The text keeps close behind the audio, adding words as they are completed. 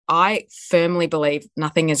I firmly believe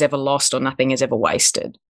nothing is ever lost or nothing is ever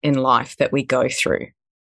wasted in life that we go through.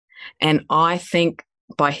 And I think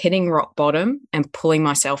by hitting rock bottom and pulling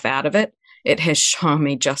myself out of it, it has shown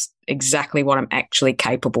me just exactly what I'm actually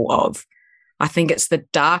capable of. I think it's the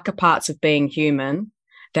darker parts of being human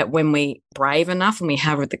that when we brave enough and we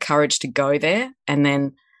have the courage to go there and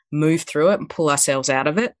then move through it and pull ourselves out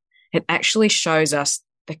of it, it actually shows us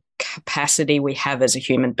the capacity we have as a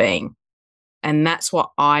human being. And that's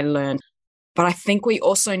what I learned. But I think we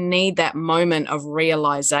also need that moment of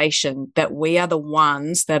realization that we are the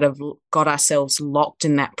ones that have got ourselves locked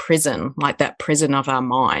in that prison, like that prison of our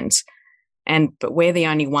minds. But we're the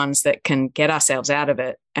only ones that can get ourselves out of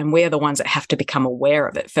it. And we're the ones that have to become aware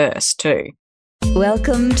of it first too.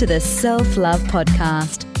 Welcome to the Self-Love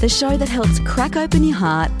Podcast, the show that helps crack open your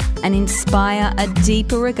heart and inspire a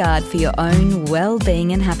deeper regard for your own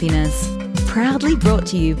well-being and happiness. Proudly brought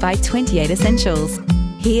to you by 28 Essentials.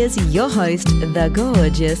 Here's your host, the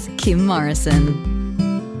gorgeous Kim Morrison.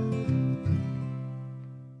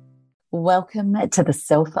 Welcome to the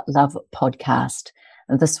Self-Love Podcast.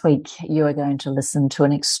 This week, you are going to listen to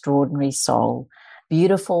an extraordinary soul,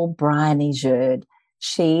 beautiful Bryony Jerd.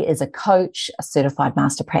 She is a coach, a certified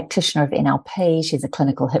master practitioner of NLP. She's a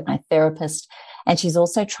clinical hypnotherapist, and she's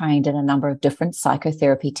also trained in a number of different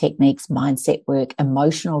psychotherapy techniques, mindset work,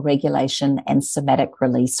 emotional regulation, and somatic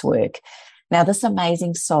release work. Now, this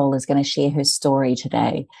amazing soul is going to share her story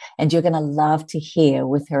today, and you're going to love to hear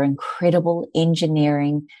with her incredible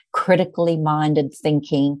engineering, critically minded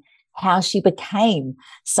thinking, how she became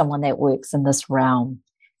someone that works in this realm.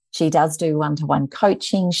 She does do one-to-one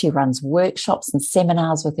coaching. She runs workshops and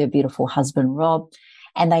seminars with her beautiful husband, Rob,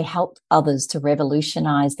 and they help others to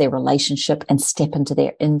revolutionize their relationship and step into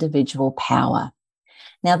their individual power.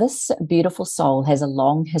 Now, this beautiful soul has a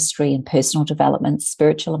long history in personal development,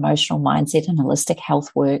 spiritual, emotional, mindset, and holistic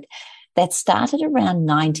health work that started around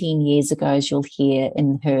 19 years ago, as you'll hear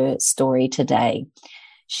in her story today.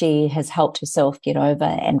 She has helped herself get over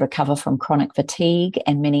and recover from chronic fatigue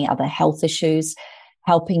and many other health issues,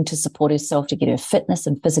 helping to support herself to get her fitness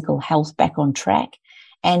and physical health back on track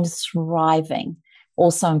and thriving,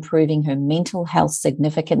 also improving her mental health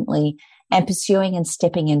significantly and pursuing and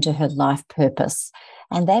stepping into her life purpose.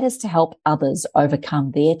 And that is to help others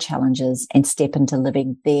overcome their challenges and step into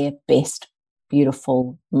living their best,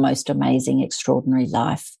 beautiful, most amazing, extraordinary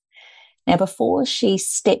life. Now, before she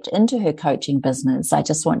stepped into her coaching business, I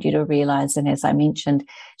just want you to realize, and as I mentioned,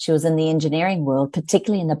 she was in the engineering world,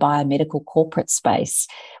 particularly in the biomedical corporate space,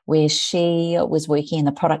 where she was working in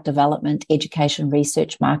the product development, education,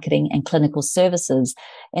 research, marketing, and clinical services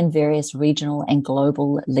in various regional and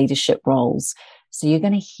global leadership roles. So you're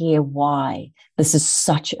going to hear why this is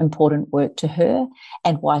such important work to her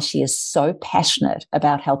and why she is so passionate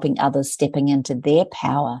about helping others stepping into their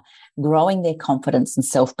power, growing their confidence and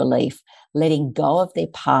self-belief, letting go of their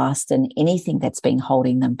past and anything that's been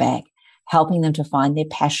holding them back, helping them to find their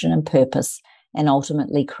passion and purpose and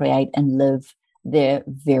ultimately create and live their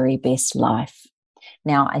very best life.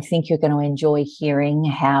 Now, I think you're going to enjoy hearing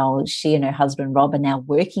how she and her husband, Rob, are now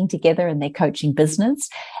working together in their coaching business.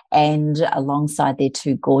 And alongside their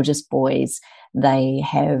two gorgeous boys, they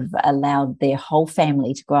have allowed their whole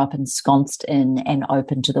family to grow up ensconced in and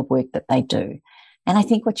open to the work that they do. And I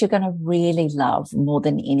think what you're going to really love more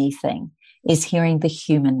than anything is hearing the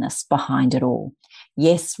humanness behind it all.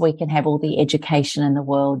 Yes, we can have all the education in the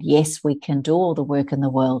world. Yes, we can do all the work in the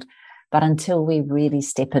world. But until we really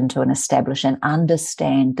step into and establish and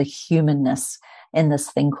understand the humanness in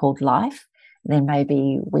this thing called life, then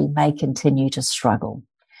maybe we may continue to struggle.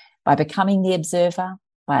 By becoming the observer,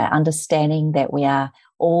 by understanding that we are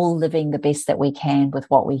all living the best that we can with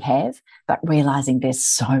what we have, but realizing there's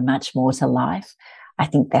so much more to life, I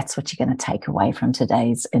think that's what you're going to take away from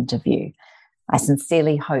today's interview. I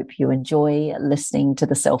sincerely hope you enjoy listening to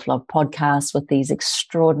the Self-Love Podcast with these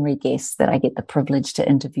extraordinary guests that I get the privilege to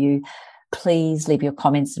interview. Please leave your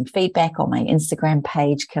comments and feedback on my Instagram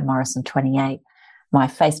page, Kim Morrison28, my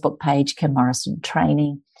Facebook page, Kim Morrison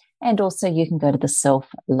Training, and also you can go to the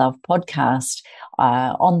Self-Love Podcast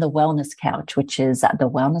on the Wellness Couch, which is at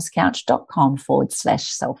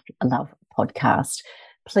thewellnesscouch.com/self-love podcast.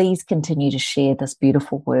 Please continue to share this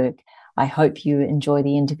beautiful work. I hope you enjoy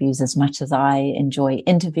the interviews as much as I enjoy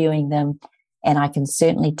interviewing them. And I can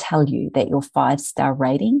certainly tell you that your 5-star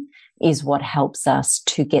rating is what helps us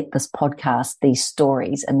to get this podcast, these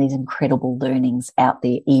stories, and these incredible learnings out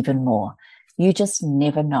there even more. You just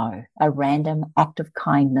never know, a random act of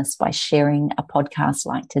kindness by sharing a podcast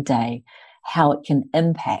like today, how it can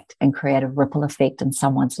impact and create a ripple effect in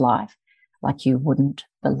someone's life like you wouldn't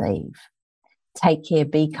believe. Take care,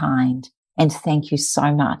 be kind, And thank you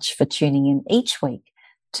so much for tuning in each week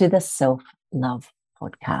to the Self-Love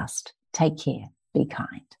Podcast. Take care. Be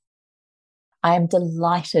kind. I am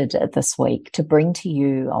delighted this week to bring to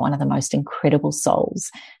you one of the most incredible souls,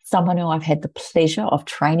 someone who I've had the pleasure of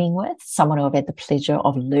training with, someone who I've had the pleasure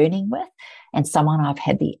of learning with, and someone I've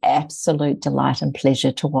had the absolute delight and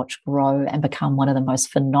pleasure to watch grow and become one of the most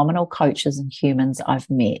phenomenal coaches and humans I've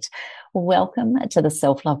met. Welcome to the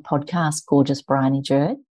Self-Love Podcast, gorgeous Bryony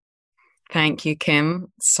Jerd. Thank you, Kim.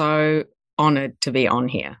 So honoured to be on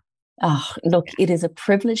here. Oh, look, it is a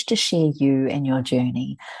privilege to share you and your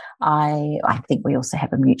journey. I think we also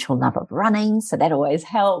have a mutual love of running, so that always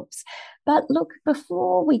helps. But look,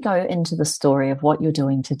 before we go into the story of what you're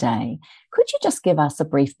doing today, could you just give us a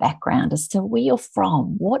brief background as to where you're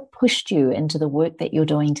from? What pushed you into the work that you're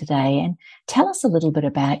doing today? And tell us a little bit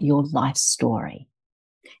about your life story.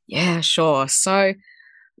 Yeah, sure. So,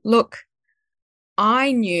 look,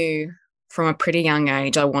 I knew from a pretty young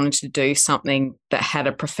age I wanted to do something that had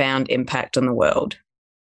a profound impact on the world.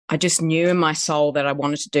 I just knew in my soul that I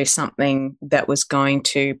wanted to do something that was going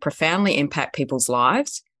to profoundly impact people's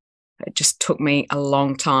lives. It just took me a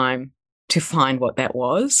long time to find what that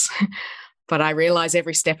was. But I realized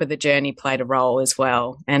every step of the journey played a role as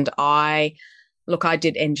well. And I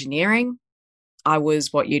did engineering. I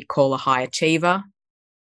was what you'd call a high achiever.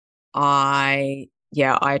 I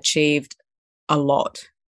achieved a lot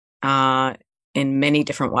in many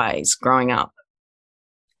different ways growing up.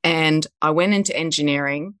 And I went into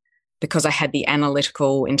engineering because I had the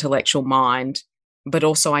analytical, intellectual mind, but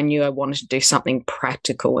also I knew I wanted to do something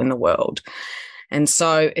practical in the world. And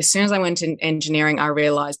so as soon as I went into engineering, I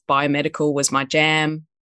realized biomedical was my jam.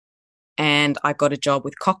 And I got a job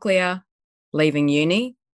with Cochlear, leaving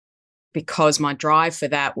uni, because my drive for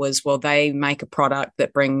that was, well, they make a product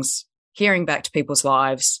that brings hearing back to people's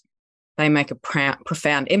lives. They make a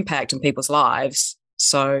profound impact on people's lives.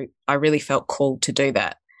 So I really felt called to do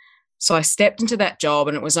that. So I stepped into that job,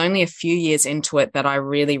 and it was only a few years into it that I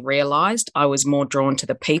really realized I was more drawn to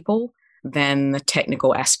the people than the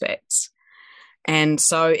technical aspects. And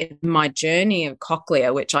so in my journey of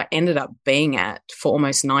Cochlear, which I ended up being at for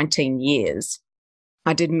almost 19 years,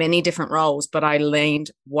 I did many different roles, but I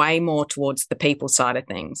leaned way more towards the people side of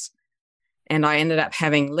things. And I ended up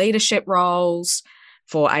having leadership roles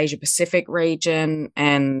for Asia Pacific region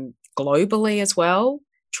and globally as well,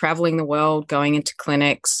 traveling the world, going into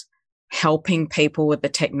clinics, helping people with the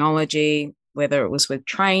technology, whether it was with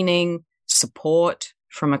training, support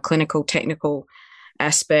from a clinical, technical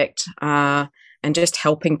aspect, and just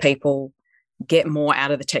helping people get more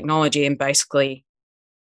out of the technology and basically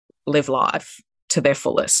live life to their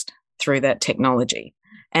fullest through that technology.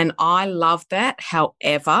 And I love that.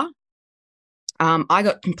 However, I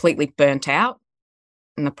got completely burnt out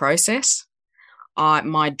in the process.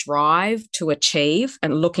 My drive to achieve,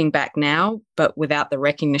 and looking back now, but without the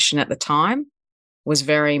recognition at the time, was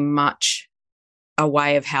very much a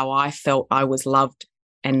way of how I felt I was loved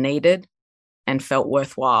and needed and felt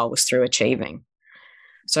worthwhile, was through achieving.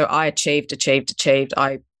 So I achieved.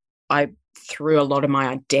 I threw a lot of my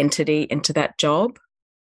identity into that job,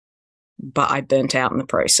 but I burnt out in the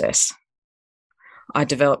process. I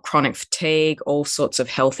developed chronic fatigue, all sorts of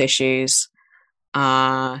health issues.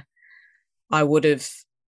 I would have,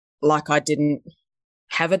 I didn't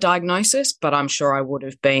have a diagnosis, but I'm sure I would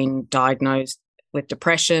have been diagnosed with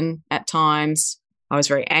depression at times. I was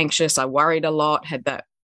very anxious. I worried a lot, had that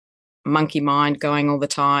monkey mind going all the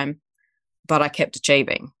time, but I kept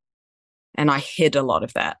achieving, and I hid a lot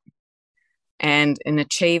of that. And in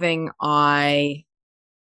achieving, I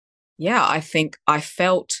think I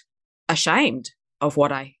felt ashamed of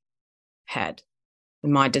what I had.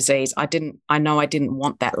 My disease. I know I didn't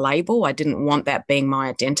want that label. I didn't want that being my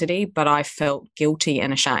identity, but I felt guilty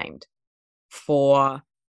and ashamed for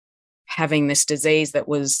having this disease that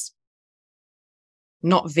was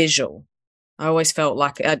not visual. I always felt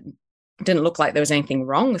like it didn't look like there was anything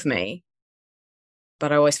wrong with me,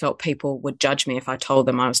 but I always felt people would judge me if I told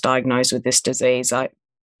them I was diagnosed with this disease.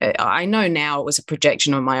 I know now it was a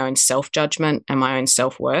projection of my own self-judgment and my own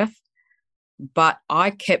self-worth, but I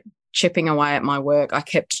kept chipping away at my work. I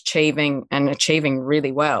kept achieving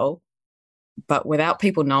really well, but without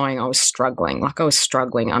people knowing, I was struggling. I was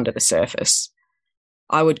struggling under the surface.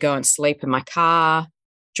 I would go and sleep in my car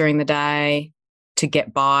during the day to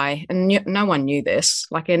get by, and no one knew this.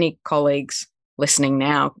 Any colleagues listening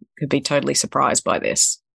now could be totally surprised by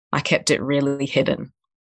this. I kept it really hidden.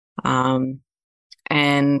 And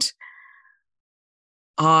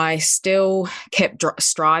I still kept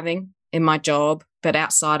striving in my job, but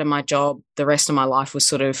outside of my job, the rest of my life was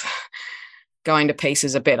sort of going to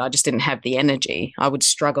pieces a bit. I just didn't have the energy. I would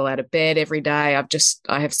struggle out of bed every day.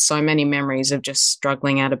 I have so many memories of just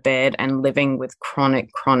struggling out of bed and living with chronic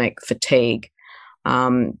fatigue.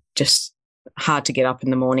 Just hard to get up in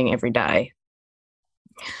the morning every day.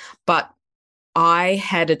 But I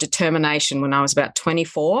had a determination when I was about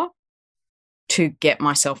 24 to get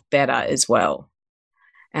myself better as well.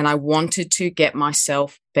 And I wanted to get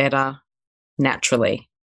myself better naturally.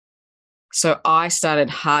 So I started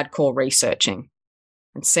hardcore researching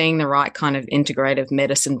and seeing the right kind of integrative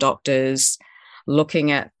medicine doctors,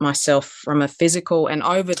 looking at myself from a physical. And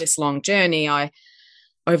over this long journey,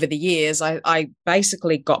 over the years, I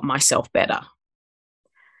basically got myself better.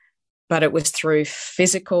 But it was through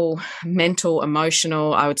physical, mental,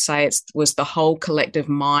 emotional. I would say it was the whole collective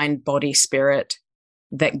mind, body, spirit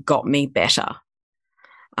that got me better.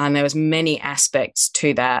 And there was many aspects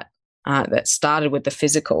to that that started with the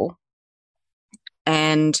physical.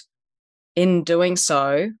 And in doing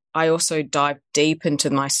so, I also dived deep into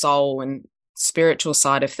my soul and spiritual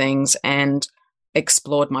side of things and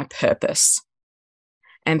explored my purpose.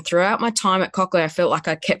 And throughout my time at Cochlear, I felt like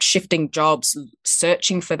I kept shifting jobs,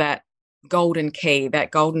 searching for that golden key,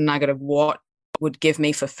 that golden nugget of what would give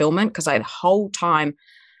me fulfillment. Because the whole time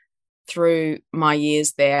through my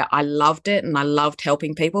years there, I loved it and I loved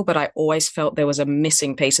helping people, but I always felt there was a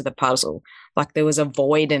missing piece of the puzzle. Like there was a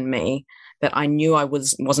void in me that I knew I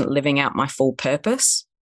wasn't living out my full purpose.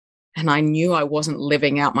 And I knew I wasn't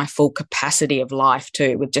living out my full capacity of life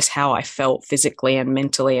too, with just how I felt physically and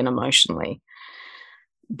mentally and emotionally.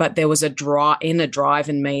 But there was inner drive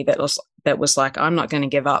in me that was like, I'm not going to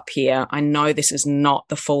give up here. I know this is not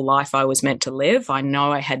the full life I was meant to live. I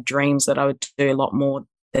know I had dreams that I would do a lot more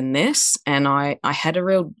than this. And I had a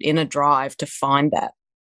real inner drive to find that.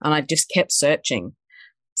 And I just kept searching.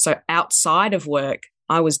 So outside of work,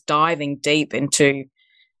 I was diving deep into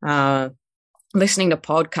listening to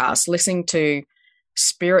podcasts, listening to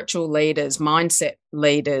spiritual leaders, mindset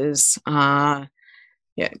leaders,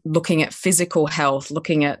 looking at physical health,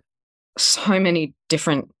 looking at so many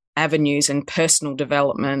different avenues in personal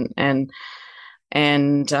development, and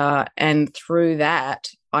through that,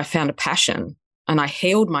 I found a passion and I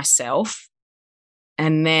healed myself.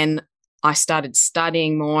 And then I started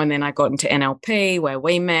studying more, and then I got into NLP where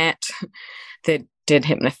we met, that did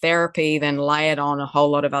hypnotherapy, then layered on a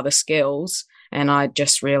whole lot of other skills. And I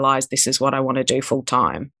just realized this is what I want to do full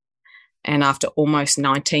time. And after almost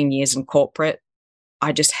 19 years in corporate,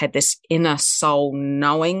 I just had this inner soul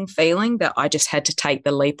knowing feeling that I just had to take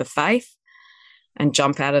the leap of faith and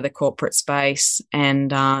jump out of the corporate space and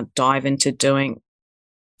dive into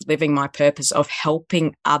living my purpose of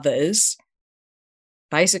helping others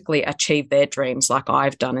basically achieve their dreams like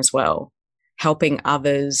I've done as well, helping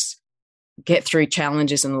others get through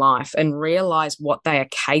challenges in life and realize what they are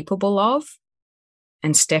capable of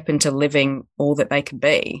and step into living all that they can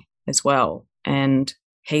be as well and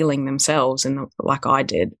healing themselves like I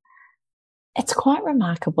did. It's quite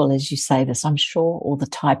remarkable as you say this. I'm sure all the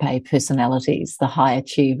type A personalities, the high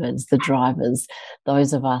achievers, the drivers,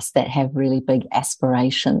 those of us that have really big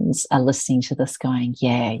aspirations are listening to this going,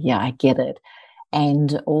 yeah, I get it.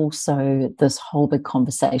 And also this whole big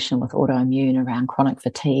conversation with autoimmune around chronic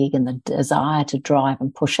fatigue and the desire to drive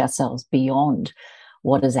and push ourselves beyond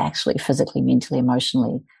what is actually physically, mentally,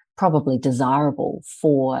 emotionally probably desirable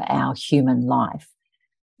for our human life.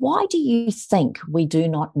 Why do you think we do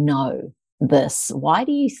not know this? Why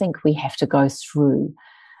do you think we have to go through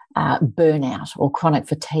burnout or chronic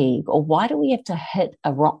fatigue? Or why do we have to hit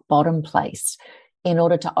a rock bottom place in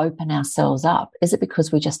order to open ourselves up? Is it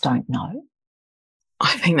because we just don't know?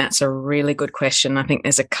 I think that's a really good question. I think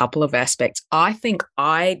there's a couple of aspects. I think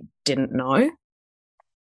I didn't know,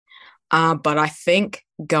 but I think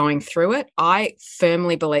going through it, I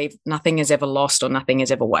firmly believe nothing is ever lost or nothing is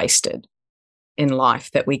ever wasted in life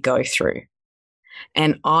that we go through.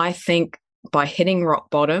 And I think by hitting rock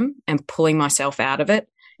bottom and pulling myself out of it,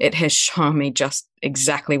 it has shown me just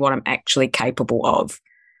exactly what I'm actually capable of.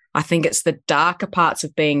 I think it's the darker parts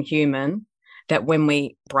of being human that when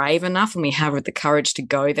we brave enough and we have the courage to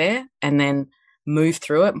go there and then move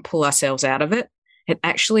through it and pull ourselves out of it, it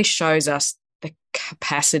actually shows us the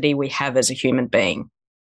capacity we have as a human being.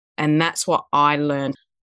 And that's what I learned.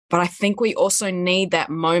 But I think we also need that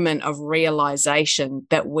moment of realization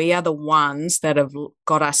that we are the ones that have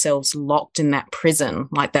got ourselves locked in that prison,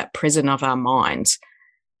 like that prison of our minds.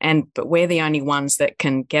 But we're the only ones that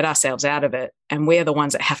can get ourselves out of it. And we're the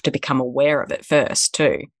ones that have to become aware of it first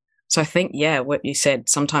too. So I think, what you said,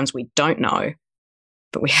 sometimes we don't know,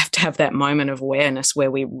 but we have to have that moment of awareness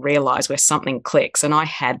where we realize where something clicks. And I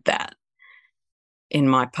had that in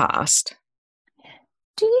my past.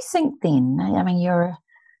 Do you think then, I mean, you're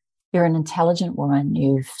an intelligent woman,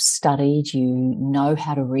 you've studied, you know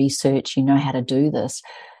how to research, you know how to do this.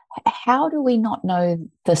 How do we not know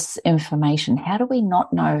this information? How do we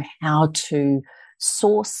not know how to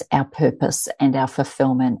source our purpose and our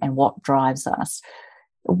fulfillment and what drives us?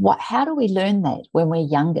 How do we learn that when we're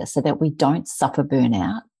younger so that we don't suffer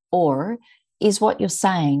burnout? Or is what you're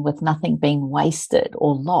saying, with nothing being wasted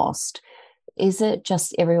or lost, is it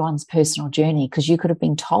just everyone's personal journey? Because you could have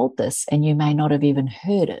been told this and you may not have even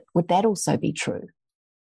heard it. Would that also be true?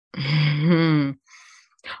 I'm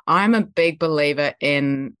a big believer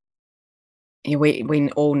in we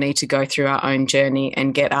all need to go through our own journey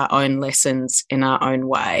and get our own lessons in our own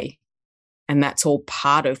way. And that's all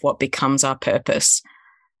part of what becomes our purpose.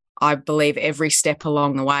 I believe every step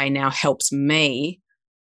along the way now helps me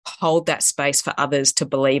hold that space for others to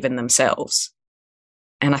believe in themselves.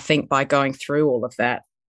 And I think by going through all of that,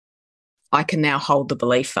 I can now hold the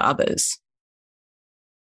belief for others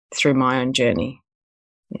through my own journey.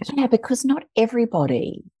 Yeah, because not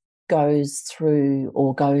everybody goes through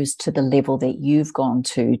or goes to the level that you've gone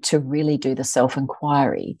to really do the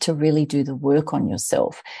self-inquiry, to really do the work on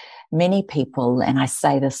yourself. Many people, and I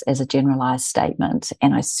say this as a generalized statement,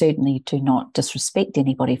 and I certainly do not disrespect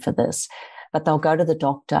anybody for this, but they'll go to the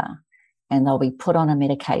doctor and they'll be put on a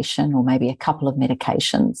medication or maybe a couple of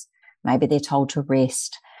medications. Maybe they're told to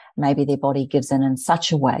rest. Maybe their body gives in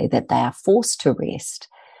such a way that they are forced to rest.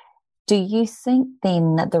 Do you think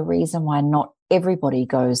then that the reason why not everybody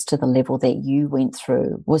goes to the level that you went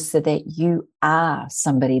through was so that you are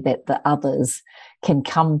somebody that the others can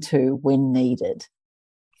come to when needed?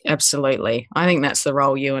 Absolutely. I think that's the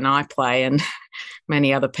role you and I play, and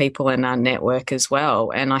many other people in our network as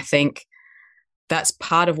well. And I think that's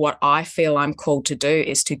part of what I feel I'm called to do,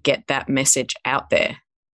 is to get that message out there,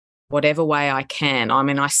 whatever way I can. I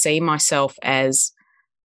mean, I see myself as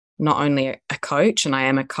not only a coach, and I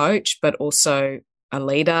am a coach, but also a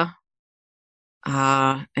leader,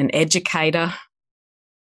 an educator,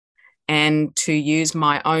 and to use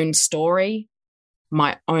my own story,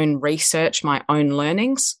 my own research, my own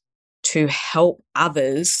learnings to help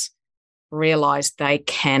others realize they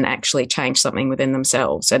can actually change something within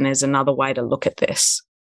themselves. And there's another way to look at this.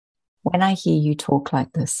 When I hear you talk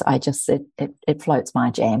like this, it floats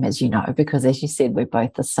my jam, as you know, because as you said, we're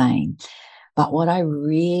both the same. But what I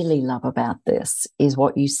really love about this is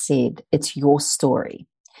what you said. It's your story,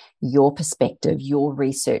 your perspective, your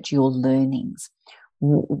research, your learnings.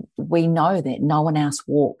 We know that no one else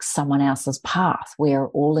walks someone else's path. We are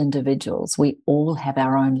all individuals. We all have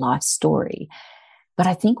our own life story. But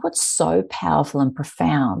I think what's so powerful and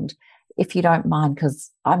profound, if you don't mind, because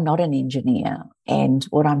I'm not an engineer, and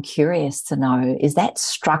what I'm curious to know is that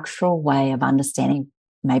structural way of understanding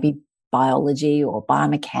maybe biology or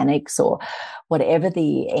biomechanics or whatever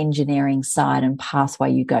the engineering side and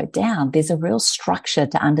pathway you go down, there's a real structure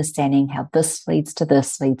to understanding how this leads to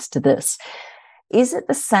this, leads to this. Is it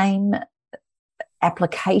the same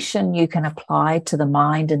application you can apply to the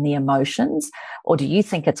mind and the emotions, or do you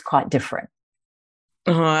think it's quite different?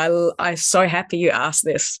 Oh, I'm so happy you asked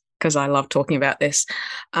this, because I love talking about this.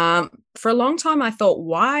 For a long time, I thought,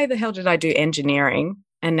 why the hell did I do engineering?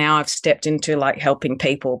 And now I've stepped into like helping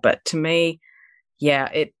people. But to me, yeah,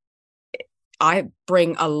 I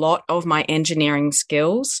bring a lot of my engineering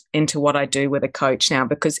skills into what I do with a coach now,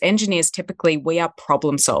 because engineers, typically, we are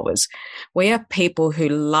problem solvers. We are people who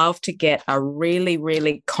love to get a really,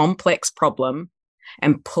 really complex problem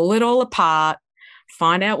and pull it all apart,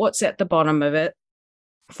 find out what's at the bottom of it,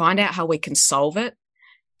 find out how we can solve it.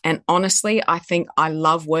 And honestly, I think I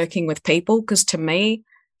love working with people, because to me,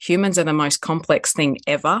 humans are the most complex thing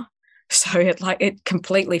ever. So it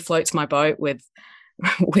completely floats my boat with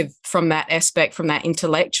from that aspect, from that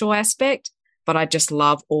intellectual aspect, but I just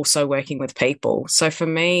love also working with people. So for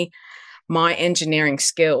me, my engineering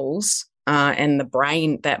skills and the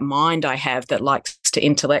brain, that mind I have that likes to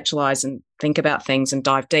intellectualize and think about things and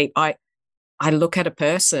dive deep, I look at a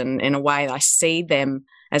person in a way, I see them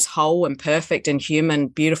as whole and perfect and human,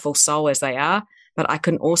 beautiful soul as they are, but I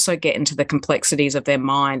can also get into the complexities of their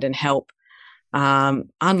mind and help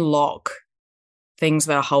unlock things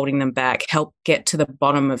that are holding them back, help get to the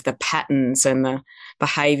bottom of the patterns and the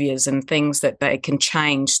behaviors and things that they can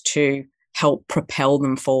change to help propel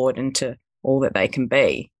them forward into all that they can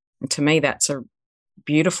be. And to me, that's a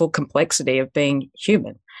beautiful complexity of being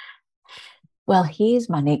human. Well, here's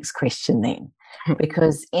my next question then,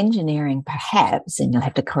 because engineering perhaps, and you'll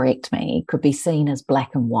have to correct me, could be seen as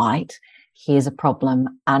black and white. Here's a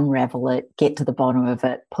problem, unravel it, get to the bottom of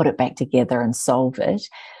it, put it back together and solve it.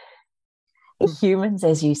 Humans,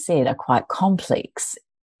 as you said, are quite complex.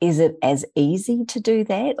 is it as easy to do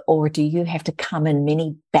that, or do you have to come in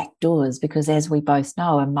many back doors? Because as we both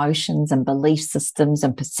know, emotions and belief systems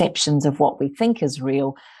and perceptions of what we think is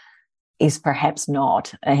real is perhaps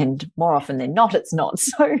not. And more often than not, it's not.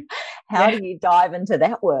 So how do you dive into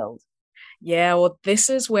that world? Yeah, well, this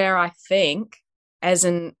is where I think I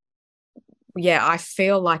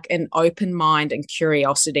feel like an open mind and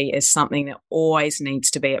curiosity is something that always needs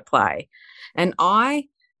to be at play. And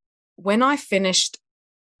when I finished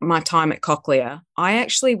my time at Cochlear,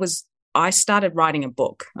 I started writing a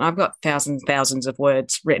book. I've got thousands and thousands of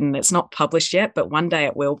words written. It's not published yet, but one day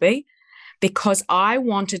it will be, because I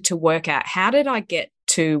wanted to work out how did I get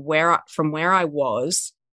to from where I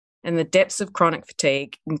was in the depths of chronic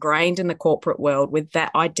fatigue, ingrained in the corporate world with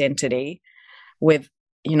that identity, with,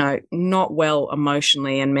 not well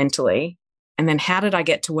emotionally and mentally. And then how did I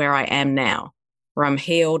get to where I am now, where I'm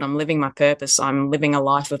healed, I'm living my purpose, I'm living a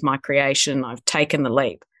life of my creation, I've taken the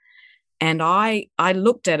leap. And I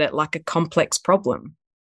looked at it like a complex problem.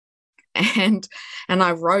 And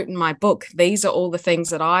I wrote in my book, these are all the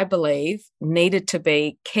things that I believe needed to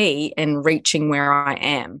be key in reaching where I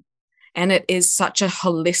am. And it is such a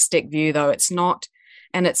holistic view, though. It's not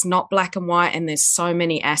black and white, and there's so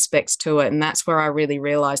many aspects to it. And that's where I really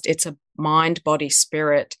realized it's a mind, body,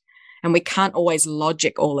 spirit, and we can't always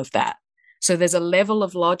logic all of that. So there's a level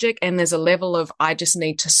of logic and there's a level of I just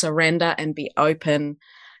need to surrender and be open.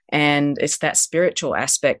 And it's that spiritual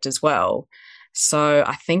aspect as well. So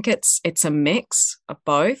I think it's a mix of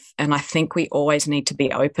both. And I think we always need to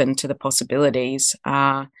be open to the possibilities.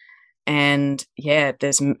 And yeah,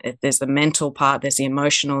 there's the mental part, there's the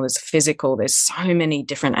emotional, there's the physical, there's so many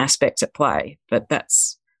different aspects at play. But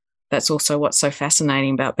that's also what's so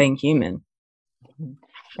fascinating about being human.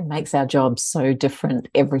 It makes our jobs so different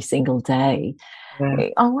every single day. Yeah.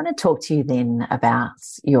 I want to talk to you then about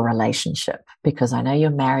your relationship, because I know you're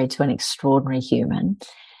married to an extraordinary human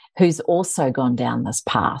who's also gone down this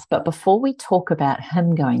path. But before we talk about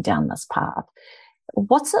him going down this path,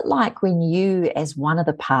 what's it like when you, as one of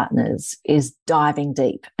the partners, is diving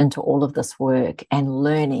deep into all of this work and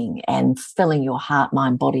learning and filling your heart,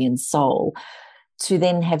 mind, body, and soul, to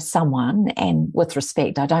then have someone, and with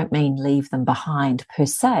respect, I don't mean leave them behind per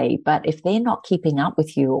se, but if they're not keeping up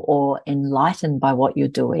with you or enlightened by what you're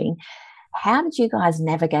doing, how did you guys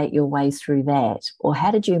navigate your way through that? Or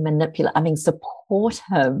how did you support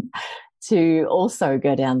him to also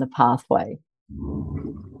go down the pathway?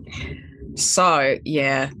 So,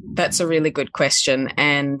 yeah, that's a really good question.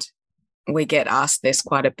 And we get asked this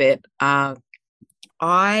quite a bit. So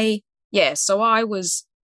I was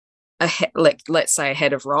let's say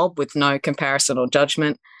ahead of Rob, with no comparison or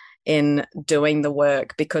judgment, in doing the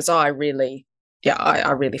work, because I really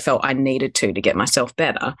felt I needed to get myself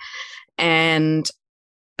better.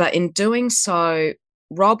 But in doing so,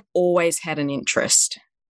 Rob always had an interest,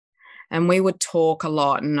 and we would talk a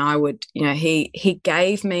lot, and I would, he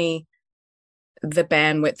gave me the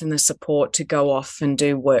bandwidth and the support to go off and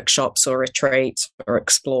do workshops or retreats or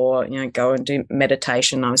explore, go and do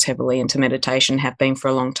meditation. I was heavily into meditation, have been for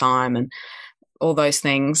a long time, and all those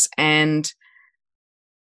things. And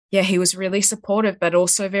yeah, he was really supportive, but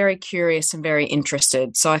also very curious and very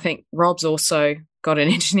interested. So I think Rob's also got an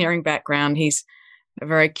engineering background. He's a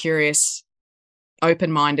very curious,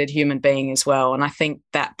 open-minded human being as well. And I think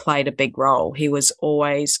that played a big role. He was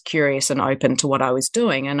always curious and open to what I was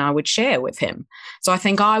doing, and I would share with him. So I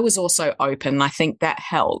think I was also open. I think that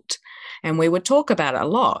helped. And we would talk about it a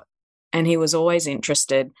lot, and he was always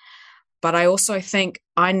interested. But I also think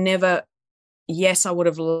I would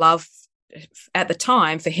have loved at the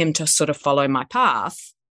time for him to sort of follow my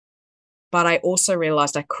path. But I also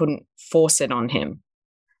realized I couldn't force it on him.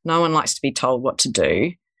 No one likes to be told what to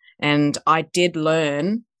do. And I did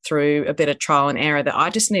learn through a bit of trial and error that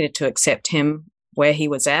I just needed to accept him where he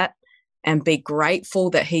was at and be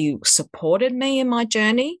grateful that he supported me in my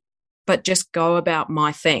journey, but just go about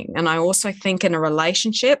my thing. And I also think in a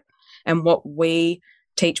relationship, and what we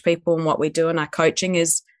teach people and what we do in our coaching,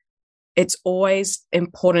 is it's always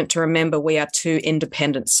important to remember we are two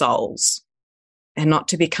independent souls, and not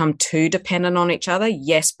to become too dependent on each other.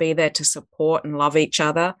 Yes, be there to support and love each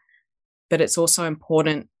other, but it's also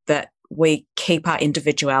important that we keep our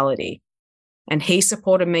individuality. And he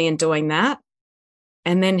supported me in doing that.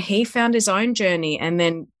 And then he found his own journey. And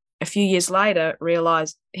then a few years later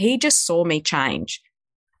realized he just saw me change.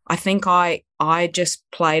 I think I just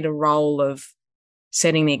played a role of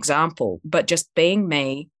setting the example, but just being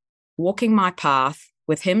me, walking my path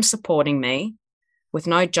with him supporting me, with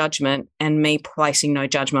no judgment, and me placing no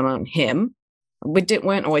judgment on him. We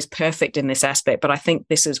weren't always perfect in this aspect, but I think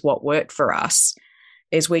this is what worked for us.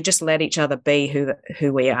 is we just let each other be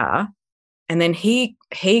who we are. And then he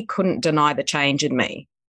couldn't deny the change in me,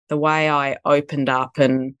 the way I opened up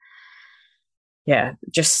and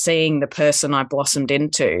just seeing the person I blossomed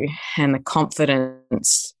into and the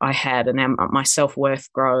confidence I had and my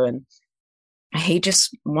self-worth grow. And he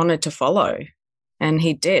just wanted to follow. And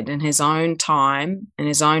he did in his own time, in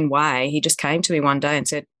his own way. He just came to me one day and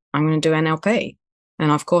said, I'm going to do NLP.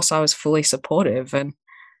 And of course I was fully supportive. And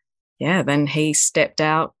then he stepped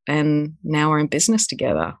out and now we're in business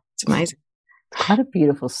together. It's amazing. Quite a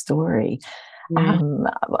beautiful story. Yeah.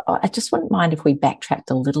 I just wouldn't mind if we backtracked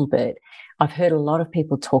a little bit. I've heard a lot of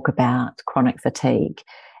people talk about chronic fatigue,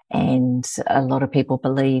 and a lot of people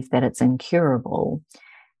believe that it's incurable.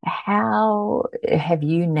 How have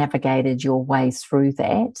you navigated your way through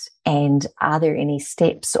that? And are there any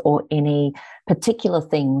steps or any particular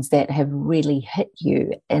things that have really hit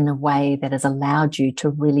you in a way that has allowed you to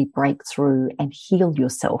really break through and heal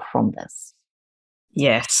yourself from this?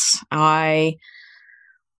 Yes, I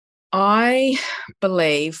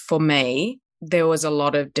believe for me, there was a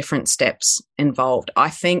lot of different steps involved. I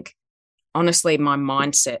think, honestly, my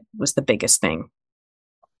mindset was the biggest thing.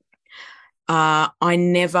 I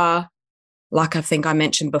never, like I think I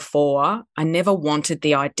mentioned before, I never wanted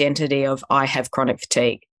the identity of I have chronic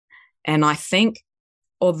fatigue. And I think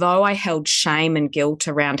although I held shame and guilt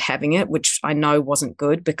around having it, which I know wasn't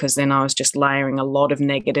good because then I was just layering a lot of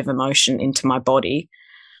negative emotion into my body.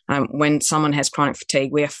 When someone has chronic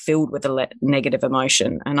fatigue, we are filled with a negative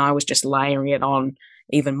emotion, and I was just layering it on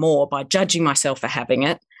even more by judging myself for having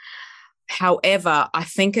it. However, I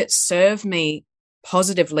think it served me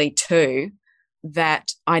positively too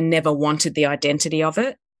that I never wanted the identity of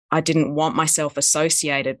it. I didn't want myself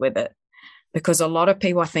associated with it, because a lot of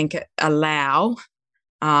people, I think, allow,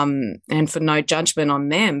 and for no judgment on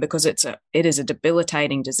them, because it is a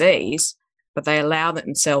debilitating disease, but they allow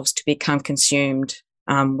themselves to become consumed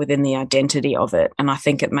within the identity of it. And I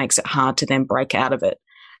think it makes it hard to then break out of it.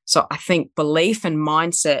 So I think belief and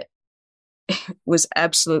mindset was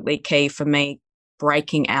absolutely key for me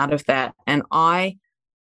breaking out of that. And I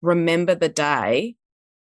remember the day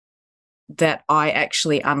that I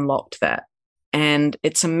actually unlocked that. And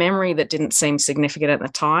it's a memory that didn't seem significant at the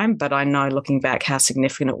time, but I know looking back how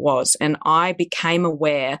significant it was. And I became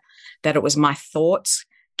aware that it was my thoughts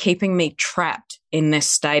keeping me trapped in this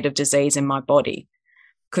state of disease in my body.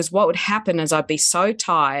 Because what would happen is I'd be so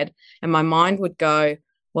tired and my mind would go,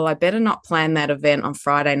 well, I better not plan that event on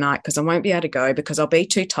Friday night because I won't be able to go because I'll be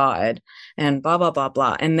too tired and blah, blah, blah,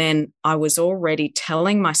 blah. And then I was already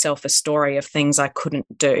telling myself a story of things I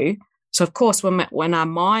couldn't do. So, of course, when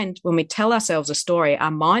we tell ourselves a story, our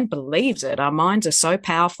mind believes it. Our minds are so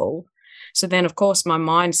powerful. So then, of course, my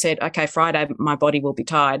mind said, okay, Friday, my body will be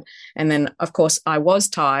tired. And then, of course, I was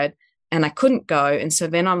tired and I couldn't go. And so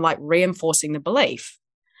then I'm like reinforcing the belief.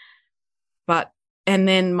 And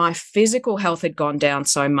then my physical health had gone down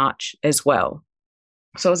so much as well.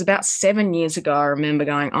 So it was about 7 years ago, I remember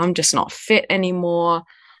going, I'm just not fit anymore.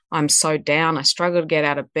 I'm so down. I struggle to get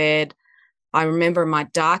out of bed. I remember in my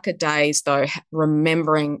darker days, though,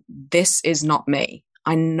 remembering this is not me.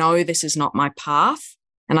 I know this is not my path.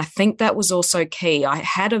 And I think that was also key. I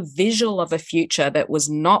had a visual of a future that was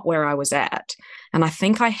not where I was at. And I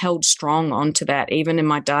think I held strong onto that, even in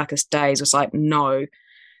my darkest days. It was like, no.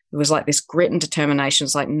 It was like this grit and determination.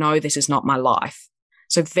 It's like, no, this is not my life.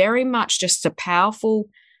 So very much just a powerful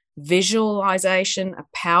visualization, a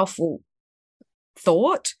powerful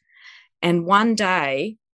thought. And one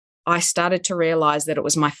day I started to realize that it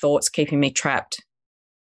was my thoughts keeping me trapped.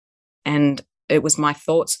 And it was my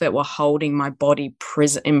thoughts that were holding my body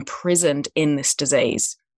imprisoned in this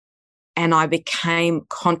disease. And I became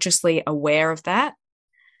consciously aware of that.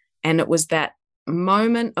 And it was that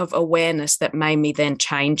moment of awareness that made me then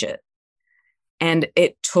change it. And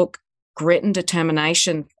it took grit and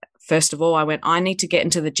determination. First of all, I went, I need to get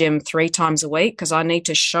into the gym 3 times a week because I need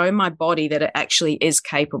to show my body that it actually is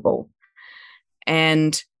capable.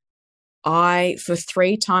 And for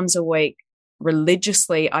 3 times a week,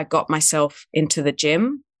 religiously, I got myself into the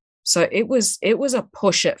gym. So it was a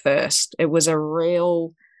push at first. It was a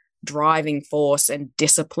real driving force and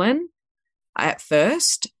discipline at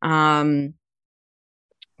first.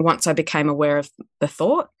 Once I became aware of the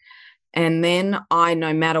thought. And then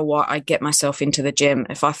no matter what, I'd get myself into the gym.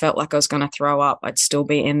 If I felt like I was going to throw up, I'd still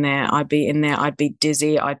be in there. I'd be in there. I'd be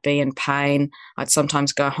dizzy. I'd be in pain. I'd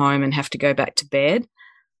sometimes go home and have to go back to bed.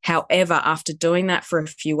 However, after doing that for a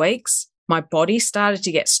few weeks, my body started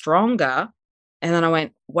to get stronger. And then I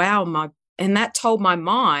went, wow, and that told my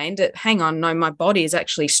mind that, hang on, no, my body is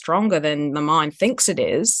actually stronger than the mind thinks it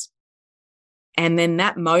is. And then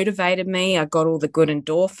that motivated me. I got all the good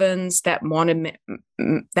endorphins that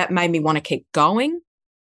made me want to keep going.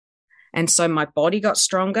 And so my body got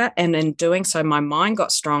stronger. And in doing so, my mind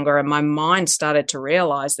got stronger. And my mind started to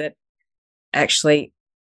realize that actually,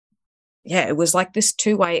 it was like this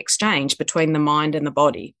two-way exchange between the mind and the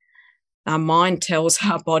body. Our mind tells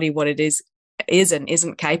our body what it is and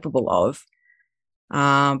isn't capable of.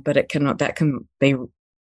 But that can be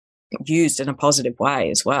used in a positive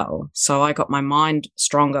way as well. So I got my mind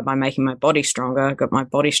stronger by making my body stronger. I got my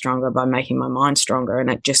body stronger by making my mind stronger. And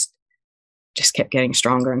it just kept getting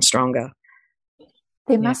stronger and stronger.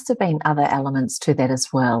 There must have been other elements to that as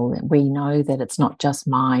well. We know that it's not just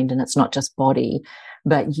mind and it's not just body,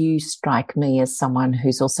 but you strike me as someone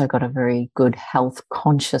who's also got a very good health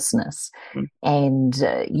consciousness. And,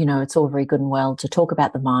 it's all very good and well to talk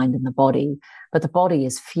about the mind and the body, but the body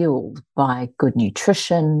is fueled by good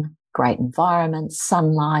nutrition, great environment,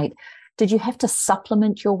 sunlight. Did you have to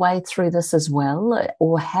supplement your way through this as well?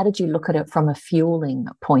 Or how did you look at it from a fueling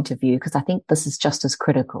point of view? Because I think this is just as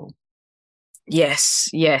critical. Yes,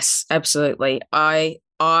 absolutely. I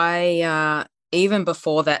even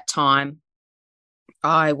before that time,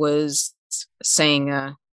 I was seeing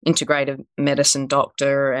a integrative medicine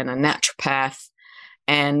doctor and a naturopath.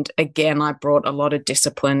 And again, I brought a lot of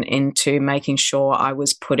discipline into making sure I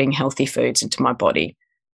was putting healthy foods into my body.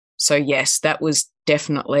 So yes, that was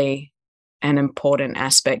definitely an important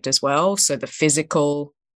aspect as well. So the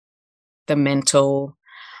physical, the mental,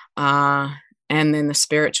 and then the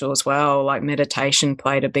spiritual as well, like meditation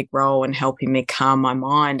played a big role in helping me calm my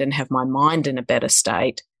mind and have my mind in a better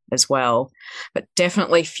state as well. But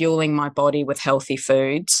definitely fueling my body with healthy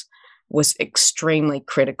foods was extremely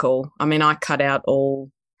critical. I mean, I cut out all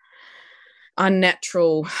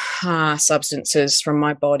unnatural substances from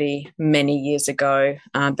my body many years ago.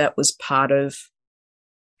 That was part of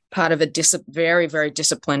a very, very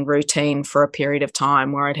disciplined routine for a period of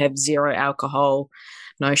time where I'd have zero alcohol,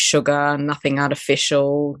 no sugar, nothing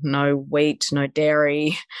artificial, no wheat, no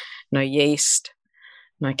dairy, no yeast,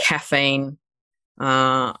 no caffeine.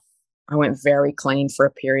 I went very clean for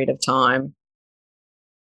a period of time.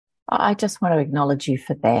 I just want to acknowledge you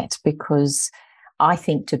for that, because I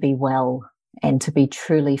think to be well and to be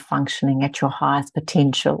truly functioning at your highest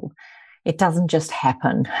potential, it doesn't just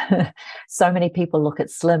happen. So many people look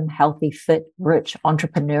at slim, healthy, fit, rich,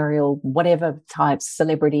 entrepreneurial, whatever types,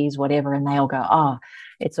 celebrities, whatever, and they all go,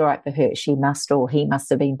 it's all right for her. She must, or he must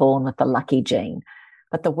have been born with the lucky gene.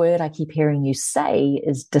 But the word I keep hearing you say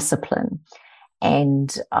is discipline.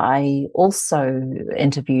 And I also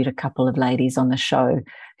interviewed a couple of ladies on the show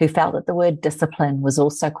who felt that the word discipline was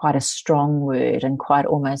also quite a strong word, and quite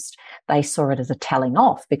almost they saw it as a telling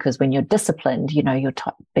off, because when you're disciplined, you're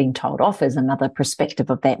being told off is another perspective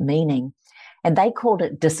of that meaning. And they called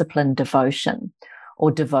it discipline devotion, or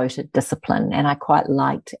devoted discipline. And I quite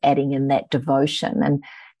liked adding in that devotion. And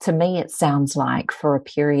to me, it sounds like for a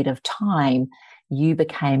period of time, you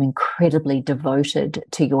became incredibly devoted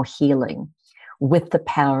to your healing with the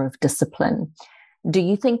power of discipline. Do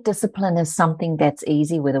you think discipline is something that's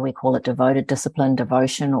easy, whether we call it devoted discipline,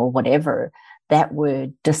 devotion, or whatever? That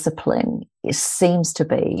word discipline seems to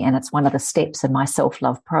be, and it's one of the steps in my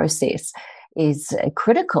self-love process, is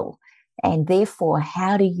critical. And therefore,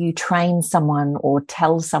 how do you train someone or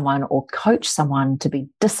tell someone or coach someone to be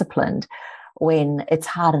disciplined when it's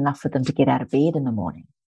hard enough for them to get out of bed in the morning?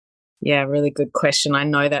 Yeah, really good question. I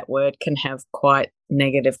know that word can have quite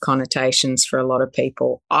negative connotations for a lot of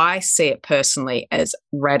people. I see it personally as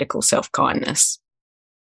radical self-kindness.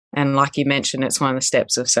 And like you mentioned, it's one of the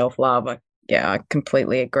steps of self-love. I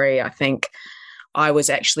completely agree. I think I was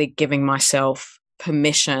actually giving myself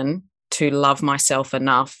permission to love myself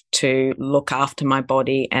enough to look after my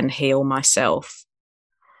body and heal myself.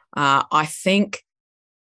 I think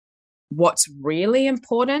what's really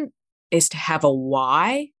important is to have a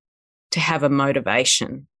why, to have a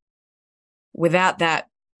motivation. Without that,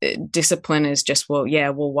 discipline is just,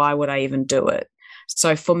 why would I even do it?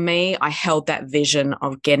 So for me, I held that vision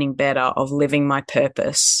of getting better, of living my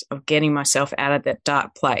purpose, of getting myself out of that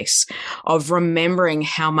dark place, of remembering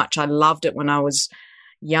how much I loved it when I was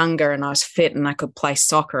younger and I was fit and I could play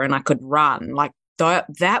soccer and I could run. Like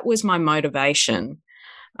that was my motivation,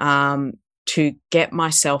 to get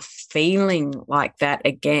myself feeling like that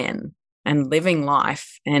again and living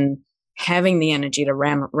life and having the energy to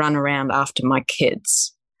run around after my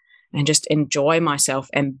kids and just enjoy myself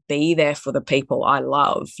and be there for the people I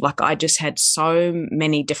love. Like I just had so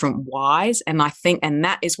many different whys. And I think, and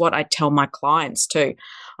that is what I tell my clients too.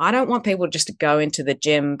 I don't want people just to go into the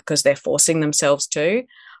gym because they're forcing themselves to.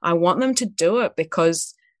 I want them to do it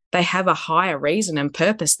because they have a higher reason and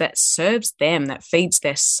purpose that serves them, that feeds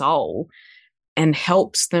their soul and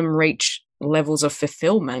helps them reach levels of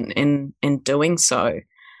fulfillment in doing so.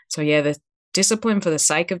 So yeah, the discipline for the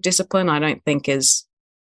sake of discipline, I think it's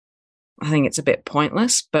a bit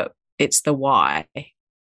pointless, but it's the why.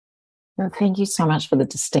 Well, thank you so much for the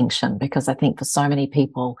distinction, because I think for so many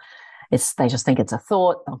people, they just think it's a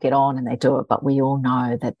thought, they'll get on and they do it. But we all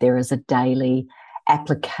know that there is a daily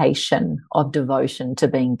application of devotion to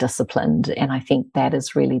being disciplined. And I think that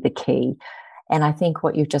is really the key. And I think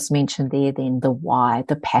what you've just mentioned there, then the why,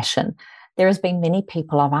 the passion. There has been many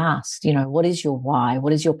people I've asked, what is your why?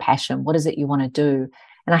 What is your passion? What is it you want to do?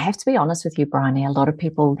 And I have to be honest with you, Bryony, a lot of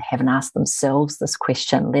people haven't asked themselves this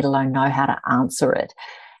question, let alone know how to answer it.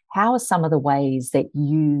 How are some of the ways that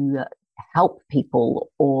you help people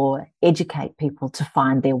or educate people to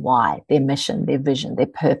find their why, their mission, their vision, their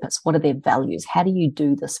purpose? What are their values? How do you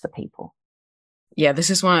do this for people? Yeah, this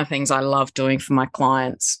is one of the things I love doing for my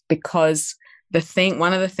clients, because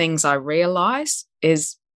one of the things I realize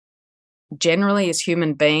is generally as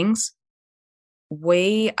human beings,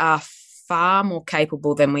 we are far more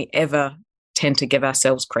capable than we ever tend to give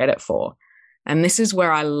ourselves credit for. And this is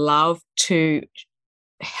where I love to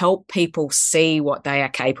help people see what they are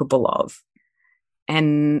capable of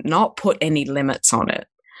and not put any limits on it.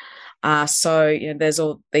 So there's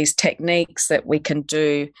all these techniques that we can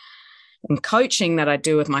do in coaching that I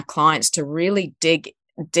do with my clients to really dig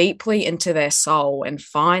deeply into their soul and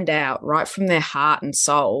find out right from their heart and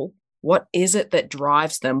soul, what is it that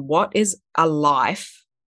drives them? What is a life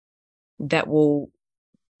that will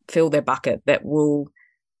fill their bucket, that will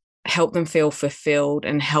help them feel fulfilled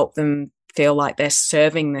and help them feel like they're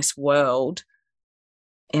serving this world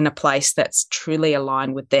in a place that's truly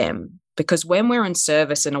aligned with them? Because when we're in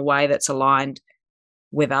service in a way that's aligned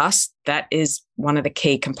with us, that is one of the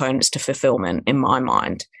key components to fulfillment in my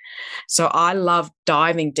mind. So I love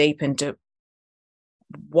diving deep into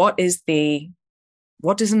what does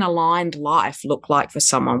an aligned life look like for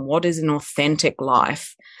someone? What is an authentic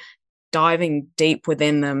life? Diving deep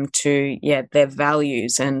within them to, their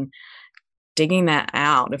values and digging that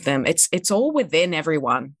out of them. It's all within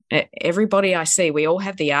everyone. Everybody I see, we all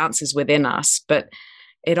have the answers within us, but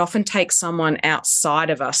it often takes someone outside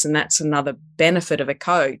of us. And that's another benefit of a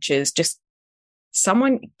coach, is just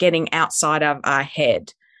someone getting outside of our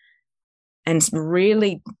head and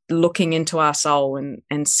really looking into our soul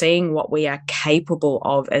and seeing what we are capable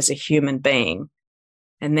of as a human being,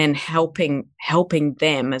 and then helping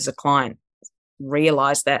them as a client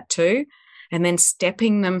realize that too, and then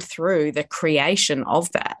stepping them through the creation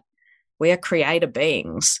of that. We are creator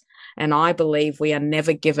beings, and I believe we are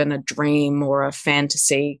never given a dream or a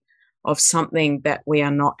fantasy of something that we are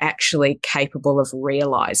not actually capable of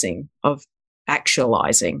realizing, of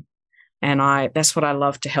actualizing. And that's what I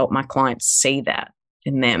love to help my clients see that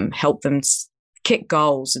in them, help them kick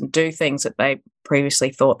goals and do things that they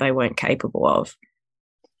previously thought they weren't capable of.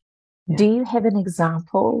 Yeah. Do you have an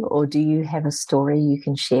example, or do you have a story you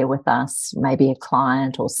can share with us, maybe a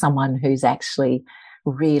client or someone who's actually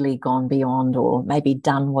really gone beyond, or maybe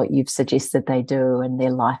done what you've suggested they do and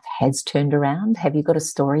their life has turned around? Have you got a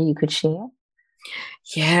story you could share?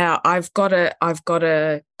 Yeah, I've got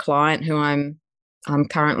a client who I'm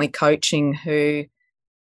currently coaching who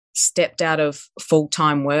stepped out of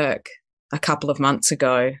full-time work a couple of months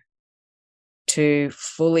ago to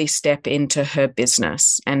fully step into her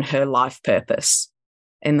business and her life purpose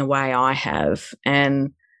in the way I have.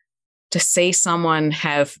 And to see someone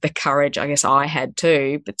have the courage, I guess I had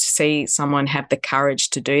too, but to see someone have the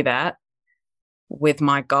courage to do that with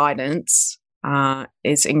my guidance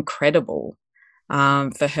is incredible.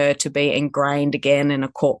 For her to be ingrained again in a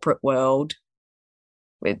corporate world,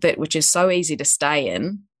 which is so easy to stay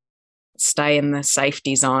in the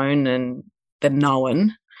safety zone and the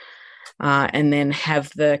known, and then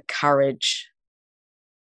have the courage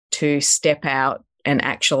to step out and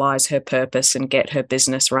actualize her purpose and get her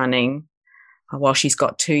business running while she's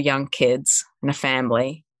got 2 young kids and a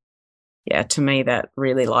family. Yeah, to me, that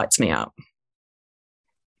really lights me up.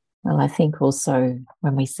 Well, I think also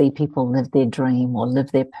when we see people live their dream or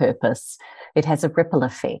live their purpose, it has a ripple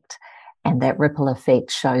effect. And that ripple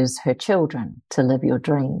effect shows her children to live your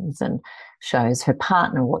dreams, and shows her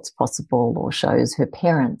partner what's possible, or shows her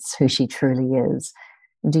parents who she truly is.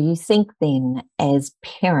 Do you think then, as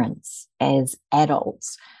parents, as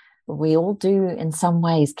adults, we all do in some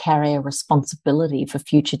ways carry a responsibility for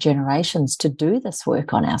future generations to do this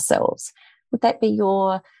work on ourselves? Would that be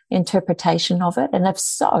your interpretation of it? And if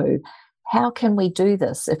so, how can we do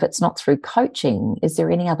this if it's not through coaching? Is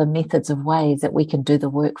there any other methods of ways that we can do the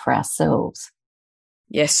work for ourselves?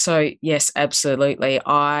 Yes. So, yes, absolutely.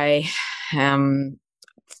 I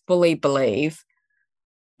fully believe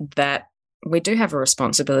that we do have a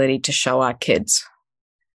responsibility to show our kids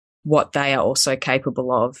what they are also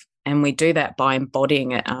capable of. And we do that by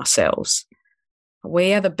embodying it ourselves.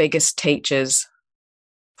 We are the biggest teachers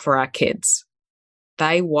for our kids.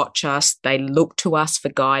 They watch us, they look to us for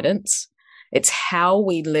guidance. It's how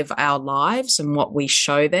we live our lives and what we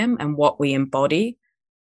show them and what we embody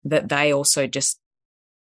that they also just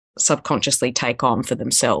subconsciously take on for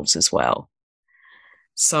themselves as well.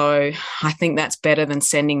 So I think that's better than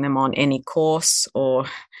sending them on any course or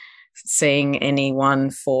seeing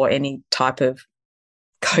anyone for any type of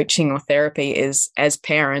coaching or therapy. Is, as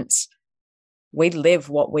parents, we live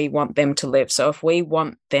what we want them to live. So if we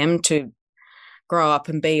want them to grow up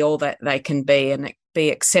and be all that they can be and be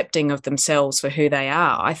accepting of themselves for who they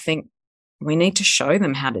are, I think we need to show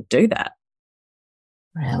them how to do that.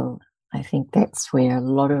 Well, I think that's where a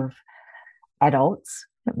lot of adults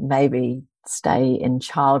maybe stay in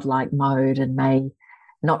childlike mode and may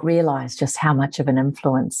not realize just how much of an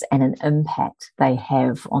influence and an impact they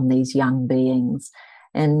have on these young beings.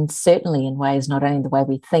 And certainly in ways, not only the way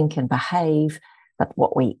we think and behave, but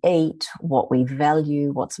what we eat, what we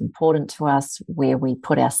value, what's important to us, where we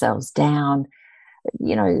put ourselves down,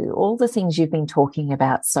 you know, all the things you've been talking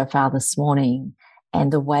about so far this morning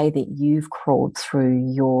and the way that you've crawled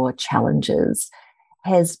through your challenges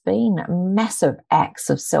has been massive acts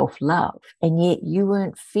of self-love, and yet you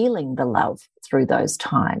weren't feeling the love through those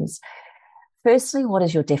times. Firstly, what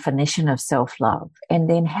is your definition of self-love? And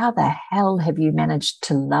then how the hell have you managed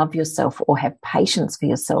to love yourself or have patience for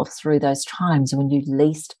yourself through those times when you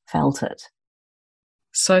least felt it?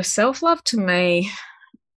 So self-love to me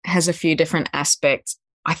has a few different aspects.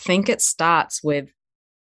 I think it starts with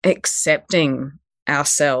accepting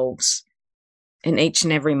ourselves in each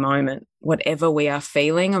and every moment, whatever we are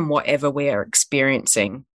feeling and whatever we are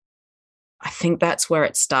experiencing. I think that's where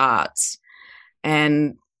it starts.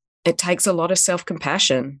 And it takes a lot of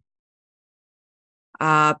self-compassion.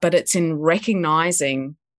 But it's in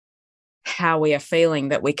recognizing how we are feeling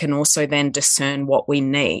that we can also then discern what we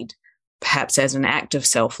need, perhaps as an act of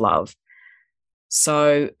self-love.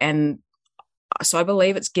 So I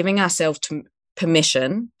believe it's giving ourselves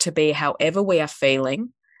permission to be however we are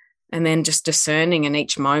feeling, and then just discerning in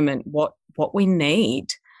each moment what we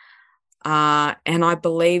need. And I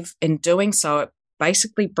believe in doing so, it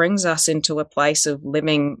basically brings us into a place of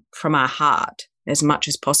living from our heart as much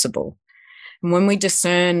as possible. And when we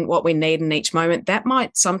discern what we need in each moment, that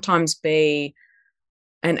might sometimes be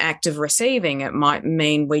an act of receiving. It might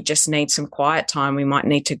mean we just need some quiet time. We might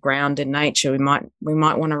need to ground in nature. We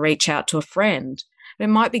might want to reach out to a friend. It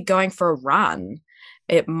might be going for a run.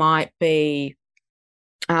 It might be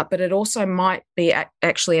but it also might be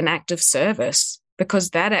actually an act of service,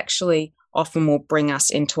 because that actually often will bring us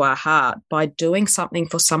into our heart by doing something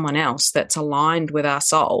for someone else that's aligned with our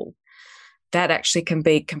soul. That actually can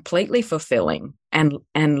be completely fulfilling and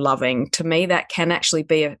loving. To me, that can actually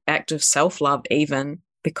be an act of self-love even,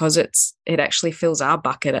 because it actually fills our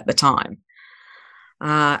bucket at the time.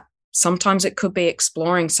 Sometimes it could be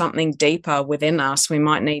exploring something deeper within us. We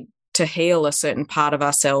might need to heal a certain part of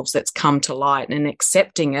ourselves that's come to light, and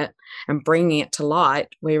accepting it and bringing it to light,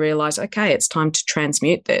 we realize, okay, it's time to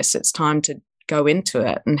transmute this. It's time to go into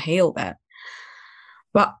it and heal that.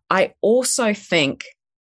 But I also think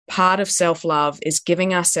part of self-love is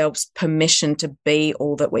giving ourselves permission to be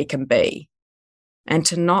all that we can be and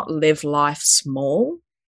to not live life small.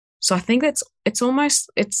 So I think I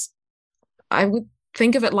would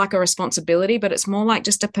think of it like a responsibility, but it's more like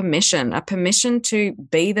just a permission to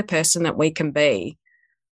be the person that we can be.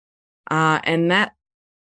 And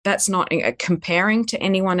that's not comparing to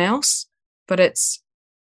anyone else, but it's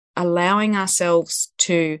allowing ourselves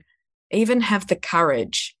to even have the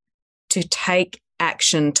courage to take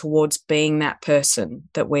action towards being that person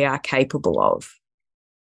that we are capable of.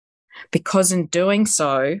 Because in doing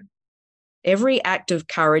so, every act of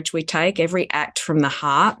courage we take, every act from the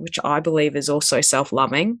heart, which I believe is also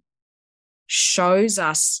self-loving, shows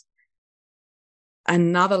us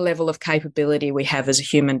another level of capability we have as a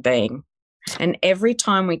human being. And every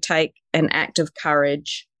time we take an act of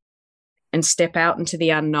courage and step out into the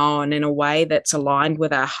unknown in a way that's aligned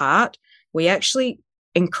with our heart, we actually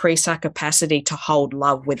increase our capacity to hold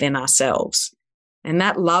love within ourselves. And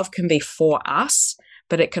that love can be for us,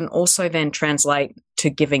 but it can also then translate to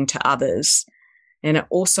giving to others. And it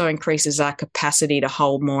also increases our capacity to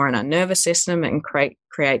hold more in our nervous system and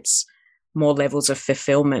creates more levels of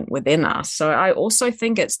fulfillment within us. So I also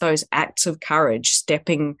think it's those acts of courage,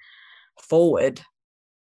 stepping forward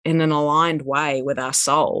in an aligned way with our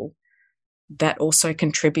soul, that also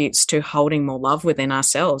contributes to holding more love within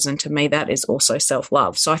ourselves. And to me, that is also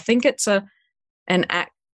self-love. So I think it's an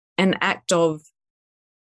act of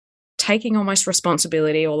taking almost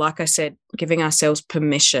responsibility, or like I said, giving ourselves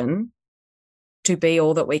permission to be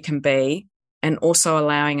all that we can be, and also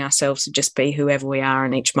allowing ourselves to just be whoever we are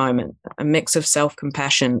in each moment. A mix of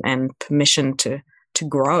self-compassion and permission to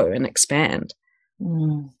grow and expand.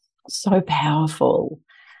 So powerful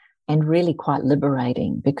and really quite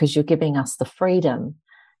liberating, because you're giving us the freedom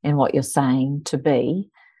in what you're saying to be,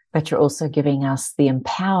 but you're also giving us the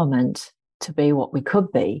empowerment to be what we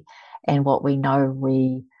could be and what we know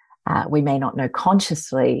we may not know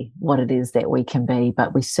consciously what it is that we can be,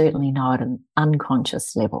 but we certainly know at an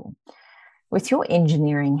unconscious level. With your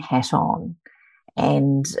engineering hat on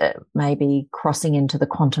and maybe crossing into the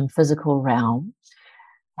quantum physical realm,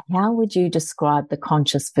 how would you describe the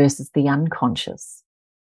conscious versus the unconscious?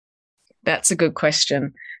 That's a good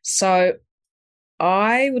question. So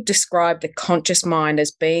I would describe the conscious mind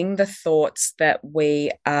as being the thoughts that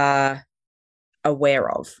we are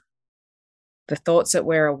aware of. The thoughts that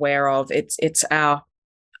we're aware of, it's our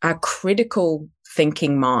critical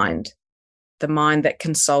thinking mind, the mind that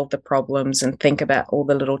can solve the problems and think about all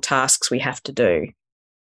the little tasks we have to do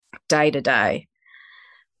day to day.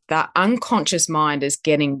 The unconscious mind is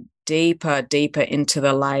getting deeper into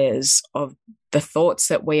the layers of the thoughts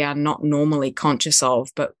that we are not normally conscious of,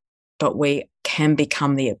 but we can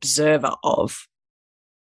become the observer of.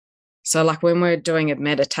 So like when we're doing a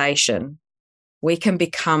meditation, we can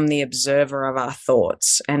become the observer of our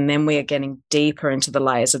thoughts, and then we are getting deeper into the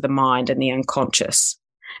layers of the mind and the unconscious,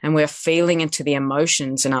 and we're feeling into the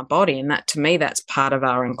emotions in our body. And that, to me, that's part of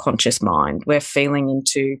our unconscious mind. We're feeling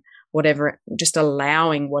into whatever, just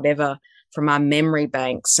allowing whatever from our memory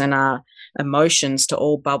banks and our emotions to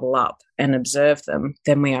all bubble up and observe them.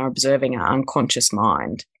 Then we are observing our unconscious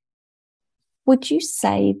mind. Would you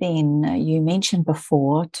say then, you mentioned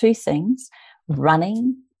before two things,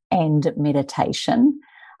 running and meditation.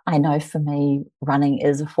 I know for me, running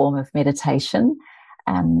is a form of meditation.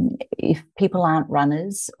 If people aren't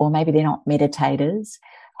runners, or maybe they're not meditators,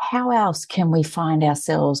 how else can we find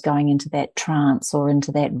ourselves going into that trance or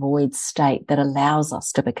into that void state that allows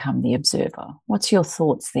us to become the observer? What's your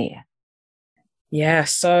thoughts there? Yeah,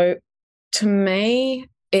 so to me,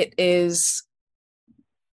 it is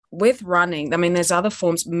with running. I mean, there's other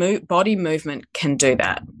forms. Body movement can do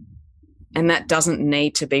that, and that doesn't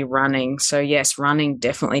need to be running. So yes, running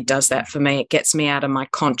definitely does that for me. It gets me out of my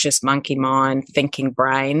conscious monkey mind, thinking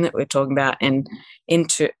brain that we're talking about, and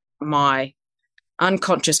into my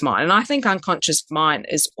unconscious mind. And I think unconscious mind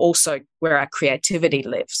is also where our creativity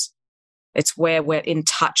lives. It's where we're in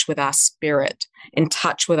touch with our spirit, in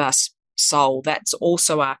touch with our soul. That's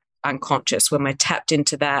also our unconscious, when we're tapped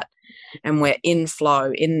into that and we're in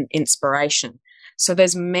flow, in inspiration. So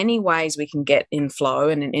there's many ways we can get in flow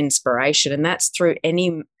and in inspiration, and that's through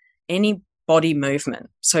any body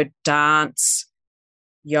movement. So dance,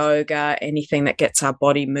 yoga, anything that gets our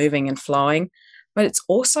body moving and flowing. But it's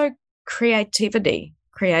also creativity,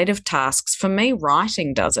 creative tasks. For me,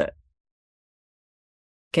 writing does it.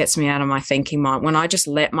 Gets me out of my thinking mind. When I just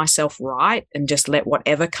let myself write and just let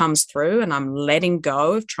whatever comes through, and I'm letting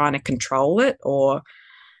go of trying to control it or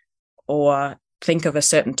think of a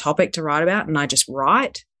certain topic to write about, and I just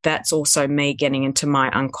write, that's also me getting into my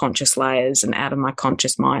unconscious layers and out of my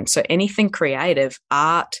conscious mind. So anything creative,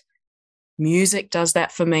 art, music does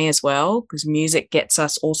that for me as well, because music gets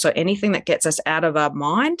us also, anything that gets us out of our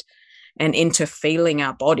mind and into feeling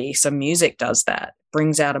our body. So music does that,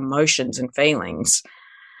 brings out emotions and feelings.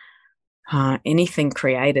 Anything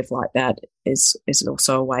creative like that is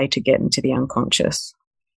also a way to get into the unconscious.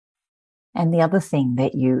 And the other thing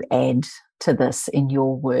that you add to this in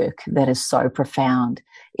your work that is so profound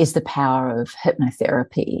is the power of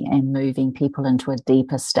hypnotherapy and moving people into a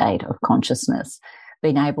deeper state of consciousness,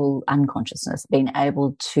 unconsciousness, being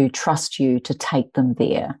able to trust you to take them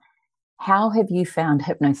there. How have you found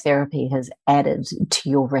hypnotherapy has added to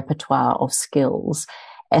your repertoire of skills,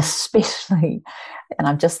 especially, and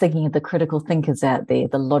I'm just thinking of the critical thinkers out there,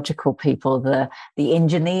 the logical people, the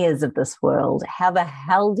engineers of this world. How the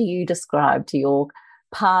hell do you describe to your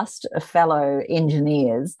past fellow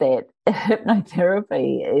engineers that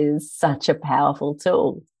hypnotherapy is such a powerful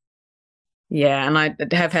tool? Yeah, and I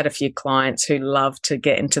have had a few clients who love to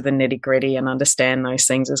get into the nitty-gritty and understand those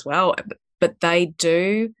things as well. But they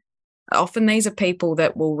do, often these are people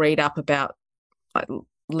that will read up about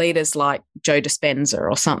leaders like Joe Dispenza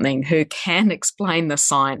or something, who can explain the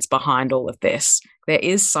science behind all of this. There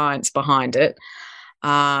is science behind it.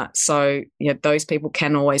 So those people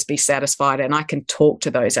can always be satisfied, and I can talk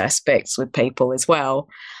to those aspects with people as well.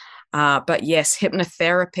 But yes,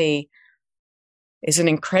 hypnotherapy is an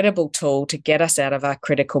incredible tool to get us out of our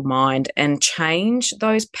critical mind and change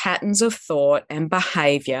those patterns of thought and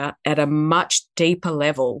behavior at a much deeper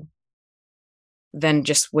level than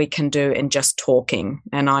just we can do in just talking.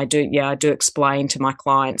 And I do explain to my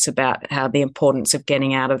clients about how the importance of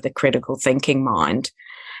getting out of the critical thinking mind.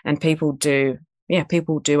 And people do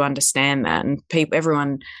understand that. And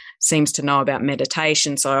everyone seems to know about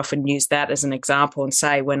meditation. So I often use that as an example and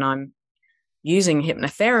say, when I'm using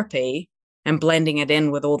hypnotherapy and blending it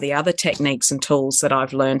in with all the other techniques and tools that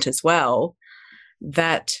I've learned as well,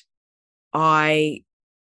 that I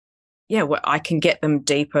can get them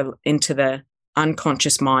deeper into the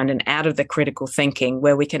unconscious mind and out of the critical thinking,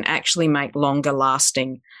 where we can actually make longer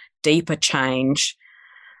lasting, deeper change,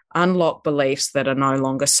 unlock beliefs that are no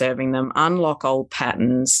longer serving them, unlock old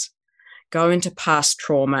patterns, go into past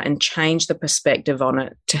trauma and change the perspective on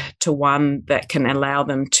it to one that can allow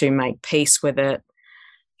them to make peace with it,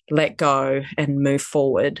 let go and move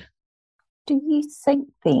forward. Do you think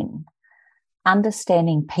then,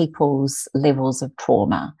 understanding people's levels of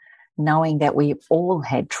trauma, knowing that we all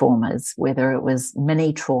had traumas, whether it was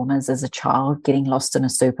mini traumas as a child, getting lost in a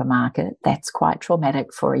supermarket, that's quite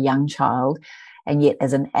traumatic for a young child. And yet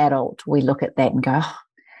as an adult, we look at that and go, oh,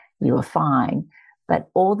 you were fine. But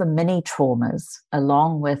all the mini traumas,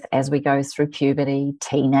 along with as we go through puberty,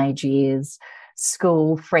 teenage years,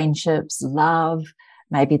 school, friendships, love,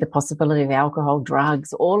 maybe the possibility of alcohol,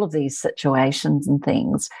 drugs, all of these situations and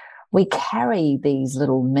things, we carry these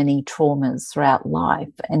little mini traumas throughout life.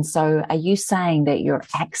 And so are you saying that you're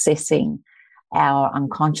accessing our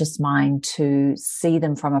unconscious mind to see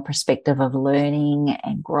them from a perspective of learning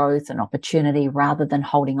and growth and opportunity, rather than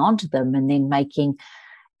holding on to them and then making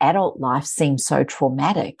adult life seem so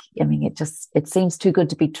traumatic? I mean, it seems too good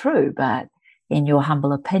to be true, but in your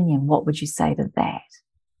humble opinion, what would you say to that?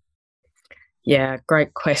 Yeah,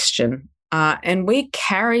 great question. And we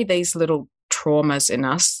carry these little traumas in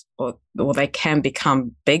us, or they can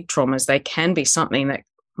become big traumas. They can be something that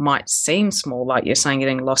might seem small, like you're saying,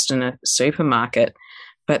 getting lost in a supermarket,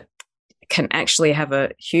 but can actually have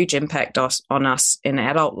a huge impact on us in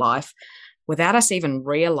adult life without us even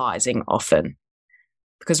realizing often.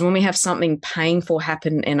 Because when we have something painful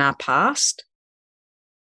happen in our past,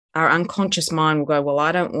 our unconscious mind will go, well,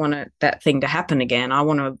 I don't want that thing to happen again. I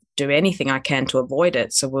want to do anything I can to avoid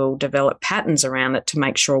it. So we'll develop patterns around it to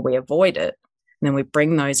make sure we avoid it. And then we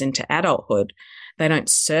bring those into adulthood. They don't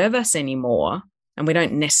serve us anymore, and we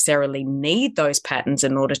don't necessarily need those patterns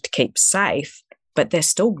in order to keep safe, but they're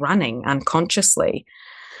still running unconsciously.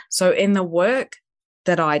 So in the work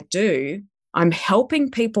that I do, I'm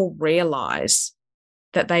helping people realize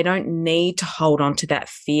that they don't need to hold on to that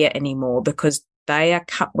fear anymore, because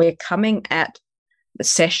we're coming at the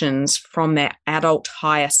sessions from their adult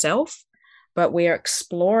higher self, but we're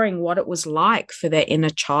exploring what it was like for their inner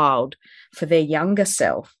child, for their younger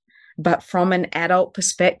self, but from an adult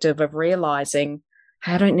perspective of realizing,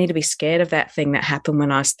 I don't need to be scared of that thing that happened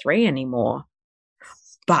when I was 3 anymore.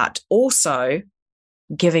 But also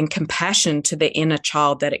giving compassion to the inner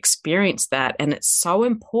child that experienced that. And it's so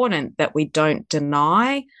important that we don't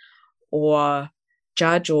deny or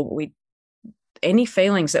judge any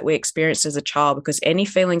feelings that we experienced as a child, because any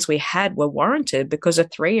feelings we had were warranted, because a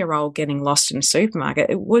 3-year-old getting lost in a supermarket,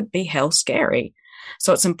 it would be hell scary.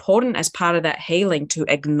 So it's important as part of that healing to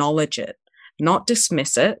acknowledge it, not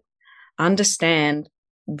dismiss it, understand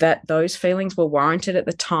that those feelings were warranted at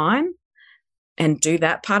the time and do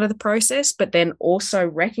that part of the process, but then also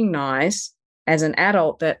recognize as an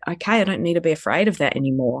adult that, okay, I don't need to be afraid of that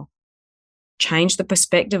anymore. Change the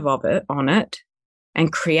perspective on it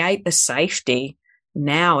and create the safety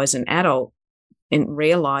now as an adult in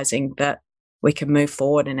realizing that we can move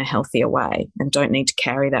forward in a healthier way and don't need to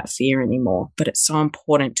carry that fear anymore. But it's so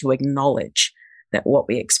important to acknowledge that what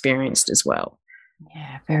we experienced as well.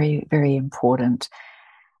 Yeah, very, very important.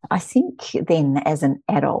 I think then as an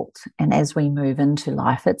adult and as we move into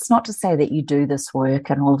life, it's not to say that you do this work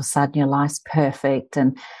and all of a sudden your life's perfect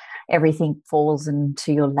and everything falls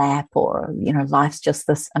into your lap, or, life's just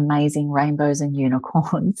this amazing rainbows and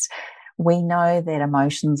unicorns. We know that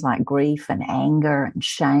emotions like grief and anger and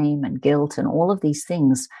shame and guilt and all of these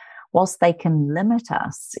things, whilst they can limit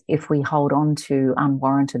us if we hold on to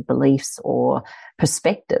unwarranted beliefs or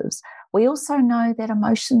perspectives, we also know that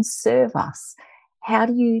emotions serve us. How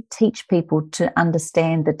do you teach people to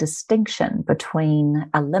understand the distinction between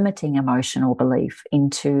a limiting emotional belief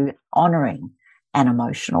into honoring an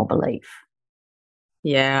emotional belief?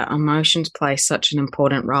 Yeah, emotions play such an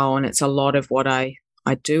important role, and it's a lot of what I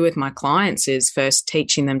do with my clients is first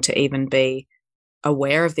teaching them to even be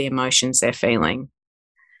aware of the emotions they're feeling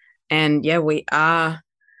And yeah, we are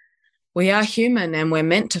human, and we're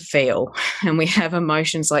meant to feel, and we have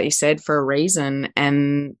emotions, like you said, for a reason,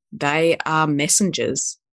 and they are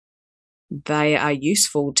messengers. They are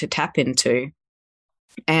useful to tap into.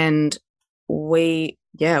 And like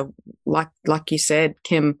you said,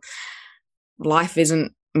 Kim, life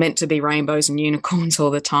isn't meant to be rainbows and unicorns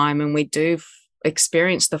all the time, and we do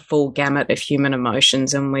experience the full gamut of human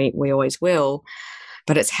emotions, and we always will.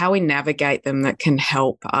 But it's how we navigate them that can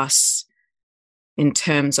help us in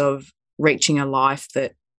terms of reaching a life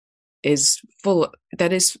that is full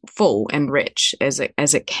and rich as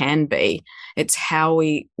it can be. It's how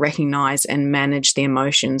we recognize and manage the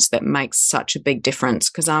emotions that makes such a big difference,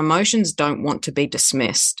 because our emotions don't want to be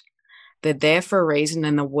dismissed. They're there for a reason,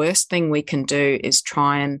 and the worst thing we can do is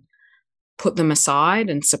try and put them aside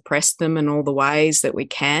and suppress them in all the ways that we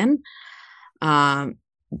can.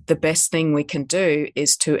 The best thing we can do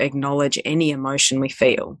is to acknowledge any emotion we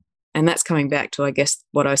feel. And that's coming back to, I guess,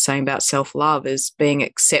 what I was saying about self-love, is being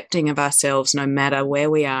accepting of ourselves no matter where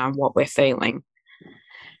we are and what we're feeling.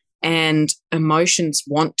 And emotions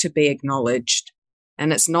want to be acknowledged.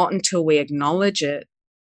 And it's not until we acknowledge it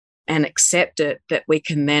and accept it that we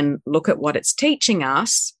can then look at what it's teaching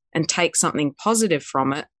us and take something positive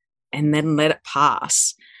from it and then let it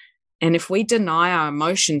pass. And if we deny our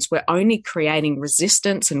emotions, we're only creating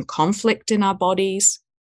resistance and conflict in our bodies.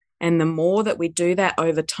 And the more that we do that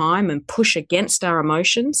over time and push against our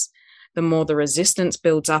emotions, the more the resistance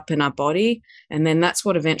builds up in our body. And then that's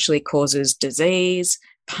what eventually causes disease,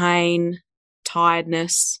 pain,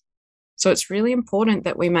 tiredness. So it's really important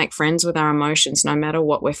that we make friends with our emotions no matter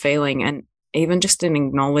what we're feeling, and even just in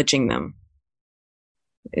acknowledging them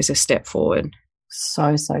is a step forward.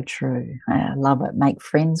 So true. I love it. Make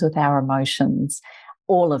friends with our emotions,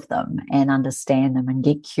 all of them, and understand them and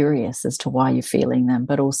get curious as to why you're feeling them,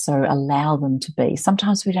 but also allow them to be.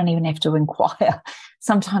 Sometimes we don't even have to inquire.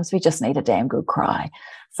 Sometimes we just need a damn good cry.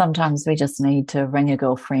 Sometimes we just need to ring a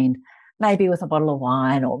girlfriend, maybe with a bottle of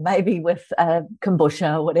wine or maybe with a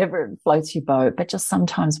kombucha, whatever floats your boat. But just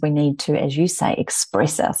sometimes we need to, as you say,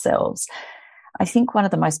 express ourselves. I think one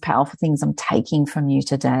of the most powerful things I'm taking from you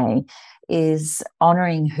today is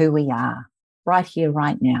honoring who we are right here,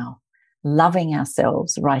 right now, loving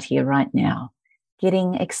ourselves right here, right now,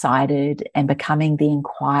 getting excited and becoming the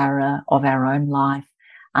inquirer of our own life,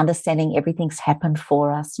 understanding everything's happened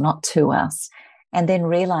for us, not to us, and then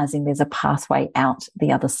realizing there's a pathway out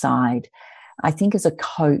the other side. I think as a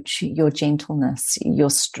coach, your gentleness, your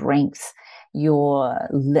strength, your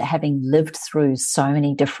having lived through so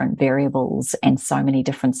many different variables and so many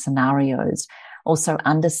different scenarios, also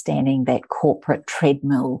understanding that corporate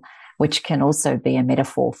treadmill, which can also be a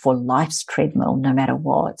metaphor for life's treadmill, no matter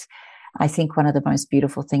what. I think one of the most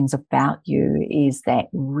beautiful things about you is that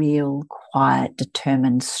real, quiet,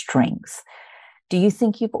 determined strength. Do you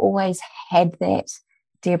think you've always had that,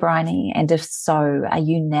 dear Bryony? And if so, are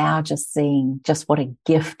you now just seeing just what a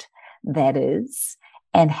gift that is?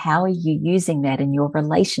 And how are you using that in your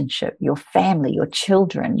relationship, your family, your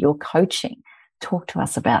children, your coaching? Talk to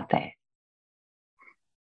us about that.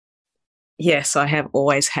 Yes, I have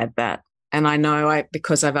always had that. And I know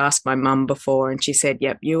because I've asked my mum before, and she said,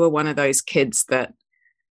 yep, you were one of those kids that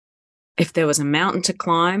if there was a mountain to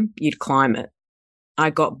climb, you'd climb it. I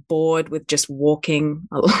got bored with just walking.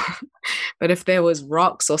 But if there was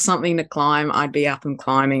rocks or something to climb, I'd be up and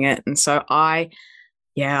climbing it. And so I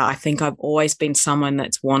think I've always been someone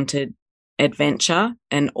that's wanted adventure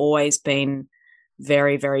and always been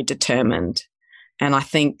very, very determined. And I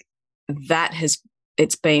think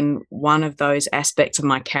it's been one of those aspects of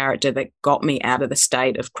my character that got me out of the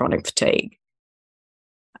state of chronic fatigue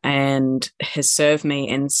and has served me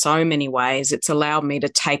in so many ways. It's allowed me to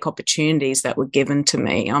take opportunities that were given to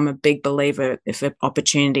me. I'm a big believer, if an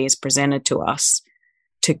opportunity is presented to us,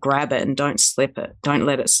 to grab it and don't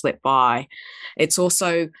let it slip by. It's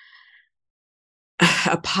also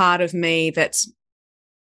a part of me that's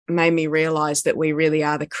made me realize that we really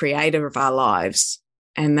are the creator of our lives,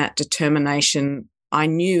 and that determination. I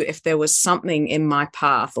knew if there was something in my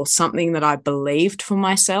path or something that I believed for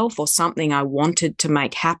myself or something I wanted to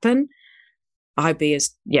make happen, I'd be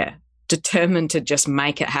determined to just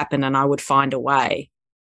make it happen, and I would find a way.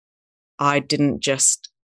 I didn't just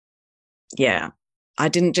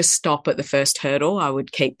stop at the first hurdle. I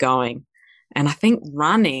would keep going. And I think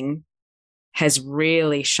running has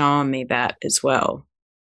really shown me that as well.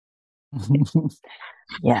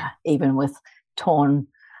 Yeah, even with torn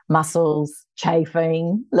muscles,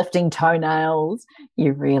 chafing, lifting toenails,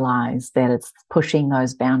 you realize that it's pushing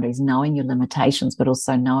those boundaries, knowing your limitations, but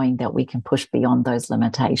also knowing that we can push beyond those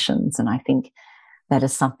limitations. And I think That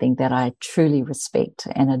is something that I truly respect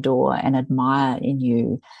and adore and admire in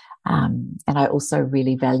you. And I also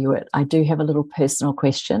really value it. I do have a little personal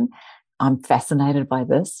question. I'm fascinated by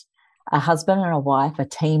this. A husband and a wife, a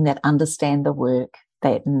team that understand the work,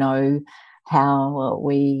 that know how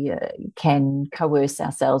we can coerce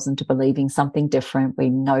ourselves into believing something different. We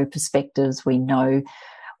know perspectives. We know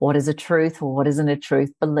what is a truth or what isn't a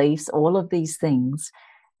truth, beliefs, all of these things.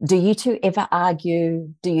 Do you two ever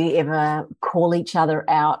argue? Do you ever call each other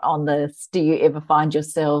out on this? Do you ever find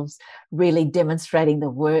yourselves really demonstrating the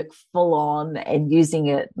work full on and using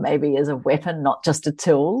it maybe as a weapon, not just a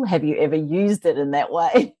tool? Have you ever used it in that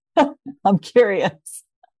way? I'm curious.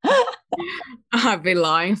 I'd be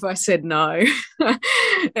lying if I said no.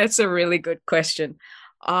 That's a really good question.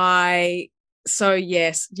 So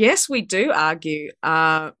yes, we do argue.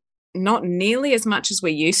 Not nearly as much as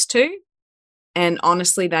we used to. And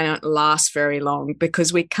honestly, they don't last very long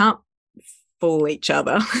because we can't fool each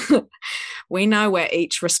other. We know we're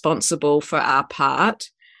each responsible for our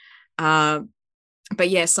part. But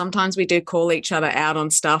yeah, sometimes we do call each other out on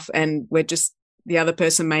stuff and the other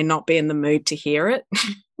person may not be in the mood to hear it.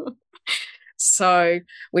 So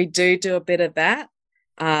we do a bit of that.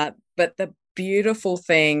 But the beautiful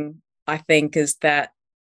thing, I think, is that,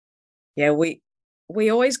 yeah, we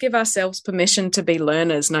always give ourselves permission to be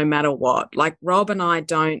learners no matter what. Like Rob and I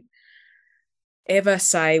don't ever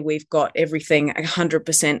say we've got everything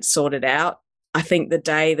 100% sorted out. I think the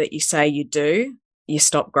day that you say you do, you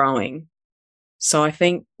stop growing. So I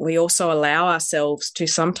think we also allow ourselves to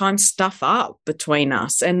sometimes stuff up between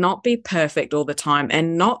us and not be perfect all the time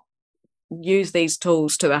and not use these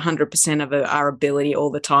tools to 100% of our ability all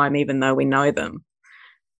the time, even though we know them.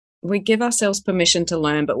 We give ourselves permission to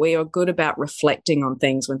learn, but we are good about reflecting on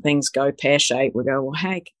things. When things go pear-shaped, we go, well,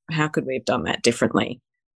 hey, how could we have done that differently?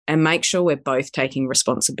 And make sure we're both taking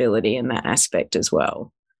responsibility in that aspect as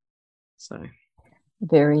well. So,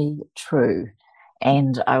 very true.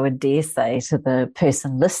 And I would dare say to the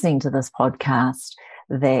person listening to this podcast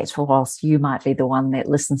that whilst you might be the one that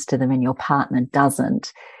listens to them and your partner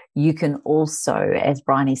doesn't, you can also, as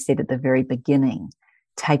Bryony said at the very beginning,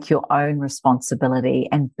 take your own responsibility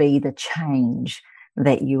and be the change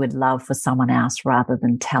that you would love for someone else rather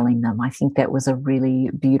than telling them. I think that was a really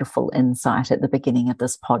beautiful insight at the beginning of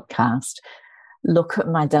this podcast. Look,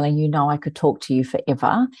 my darling, you know I could talk to you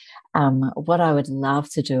forever. What I would love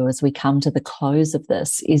to do as we come to the close of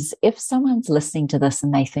this is if someone's listening to this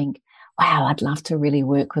and they think, wow, I'd love to really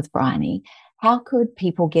work with Bryony, how could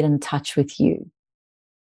people get in touch with you?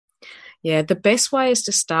 Yeah, the best way is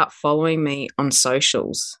to start following me on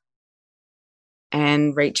socials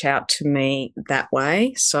and reach out to me that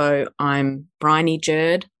way. So I'm Bryony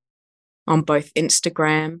Jerd on both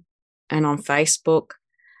Instagram and on Facebook.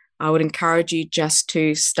 I would encourage you just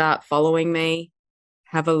to start following me,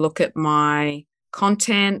 have a look at my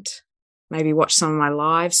content, maybe watch some of my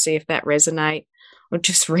lives, see if that resonates. Or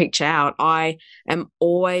just reach out. I am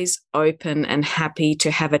always open and happy to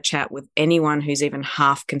have a chat with anyone who's even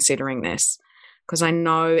half considering this, because I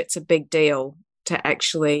know it's a big deal to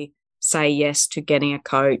actually say yes to getting a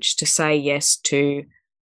coach, to say yes to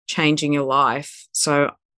changing your life.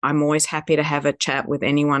 So I'm always happy to have a chat with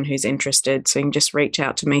anyone who's interested. So you can just reach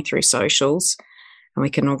out to me through socials and we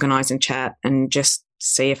can organise and chat and just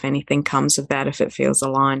see if anything comes of that, if it feels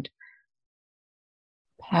aligned.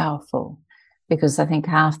 Powerful. Because I think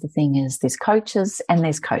half the thing is there's coaches and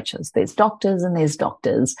there's coaches, there's doctors and there's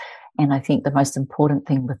doctors. And I think the most important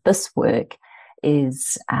thing with this work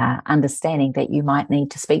is understanding that you might need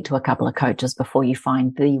to speak to a couple of coaches before you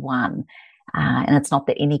find the one. And it's not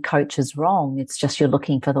that any coach is wrong. It's just you're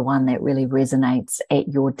looking for the one that really resonates at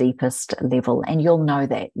your deepest level. And you'll know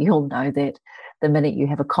that. You'll know that the minute you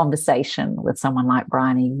have a conversation with someone like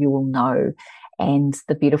Bryony, you will know. And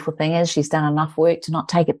the beautiful thing is she's done enough work to not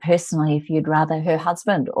take it personally if you'd rather her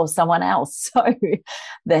husband or someone else. So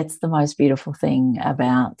that's the most beautiful thing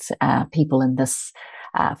about people in this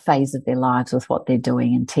phase of their lives with what they're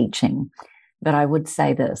doing and teaching. But I would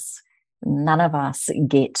say this, none of us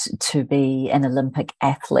get to be an Olympic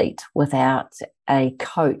athlete without a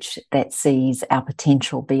coach that sees our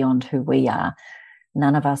potential beyond who we are.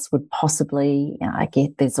 None of us would possibly, I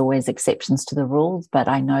get there's always exceptions to the rules, but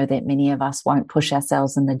I know that many of us won't push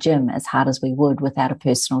ourselves in the gym as hard as we would without a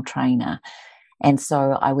personal trainer. And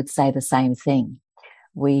so I would say the same thing.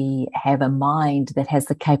 We have a mind that has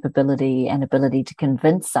the capability and ability to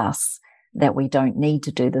convince us that we don't need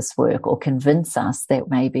to do this work or convince us that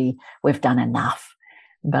maybe we've done enough.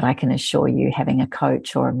 But I can assure you, having a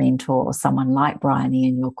coach or a mentor or someone like Bryony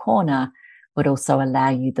in your corner would also allow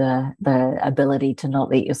you the ability to not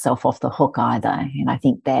let yourself off the hook either. And I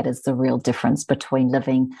think that is the real difference between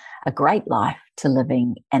living a great life to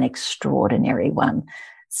living an extraordinary one.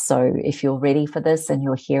 So if you're ready for this and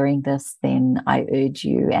you're hearing this, then I urge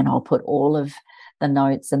you, and I'll put all of the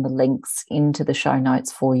notes and the links into the show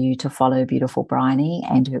notes for you to follow beautiful Bryony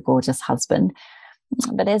and her gorgeous husband.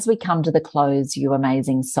 But as we come to the close, you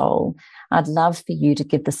amazing soul, I'd love for you to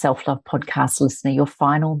give the Self-Love Podcast listener your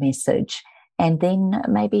final message, and then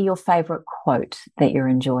maybe your favorite quote that you're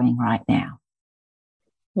enjoying right now.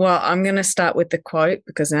 Well, I'm going to start with the quote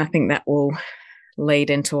because I think that will lead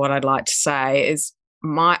into what I'd like to say.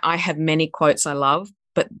 I have many quotes I love,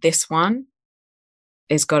 but this one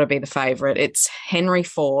has got to be the favorite. It's Henry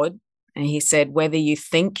Ford, and he said, "Whether you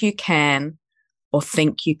think you can or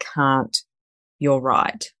think you can't, you're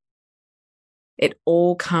right." It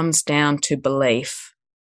all comes down to belief.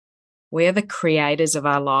 We're the creators of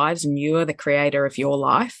our lives, and you are the creator of your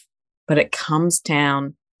life, but it comes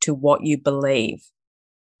down to what you believe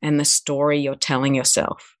and the story you're telling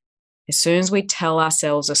yourself. As soon as we tell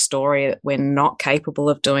ourselves a story that we're not capable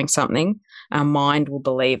of doing something, our mind will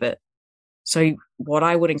believe it. So what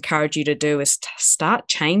I would encourage you to do is to start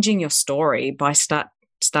changing your story by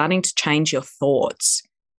starting to change your thoughts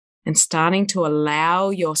and starting to allow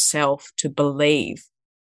yourself to believe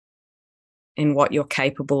in what you're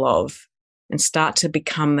capable of and start to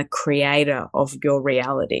become the creator of your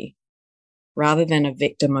reality rather than a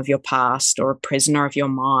victim of your past or a prisoner of your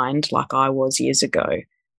mind like I was years ago.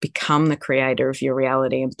 Become the creator of your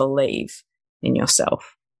reality and believe in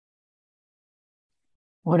yourself.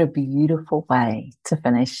 What a beautiful way to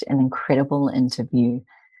finish an incredible interview.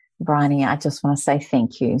 Bryony, I just want to say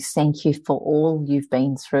thank you. Thank you for all you've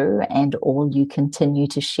been through and all you continue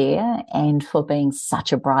to share, and for being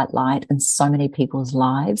such a bright light in so many people's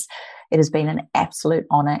lives. It has been an absolute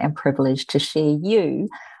honor and privilege to share you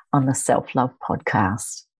on the Self-Love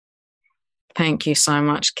Podcast. Thank you so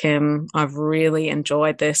much, Kim. I've really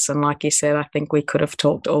enjoyed this. And like you said, I think we could have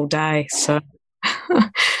talked all day. So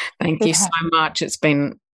thank you so much. It's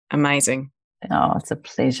been amazing. Oh, it's a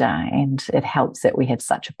pleasure. And it helps that we have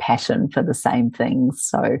such a passion for the same things.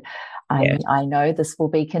 So I know this will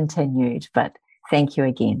be continued, but thank you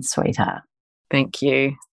again, sweetheart. Thank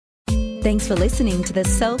you. Thanks for listening to the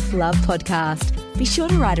Self-Love Podcast. Be sure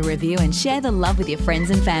to write a review and share the love with your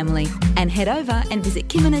friends and family. And head over and visit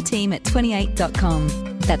Kim and her team at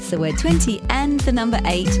 28.com. That's the word 20 and the number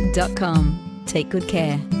 8.com. Take good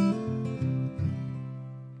care.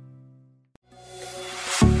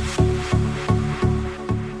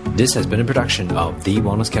 This has been a production of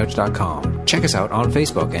TheWellnessCouch.com. Check us out on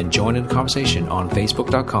Facebook and join in the conversation on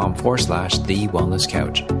Facebook.com/The Wellness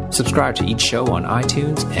Couch. Subscribe to each show on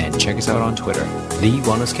iTunes and check us out on Twitter. The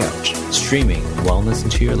Wellness Couch, streaming wellness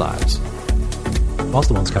into your lives. Whilst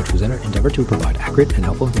the Wellness Couch presenter endeavor to provide accurate and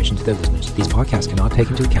helpful information to their listeners, these podcasts cannot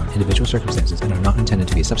take into account individual circumstances and are not intended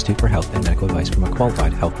to be a substitute for health and medical advice from a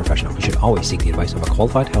qualified health professional. You should always seek the advice of a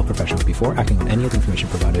qualified health professional before acting on any of the information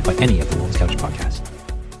provided by any of the Wellness Couch podcasts.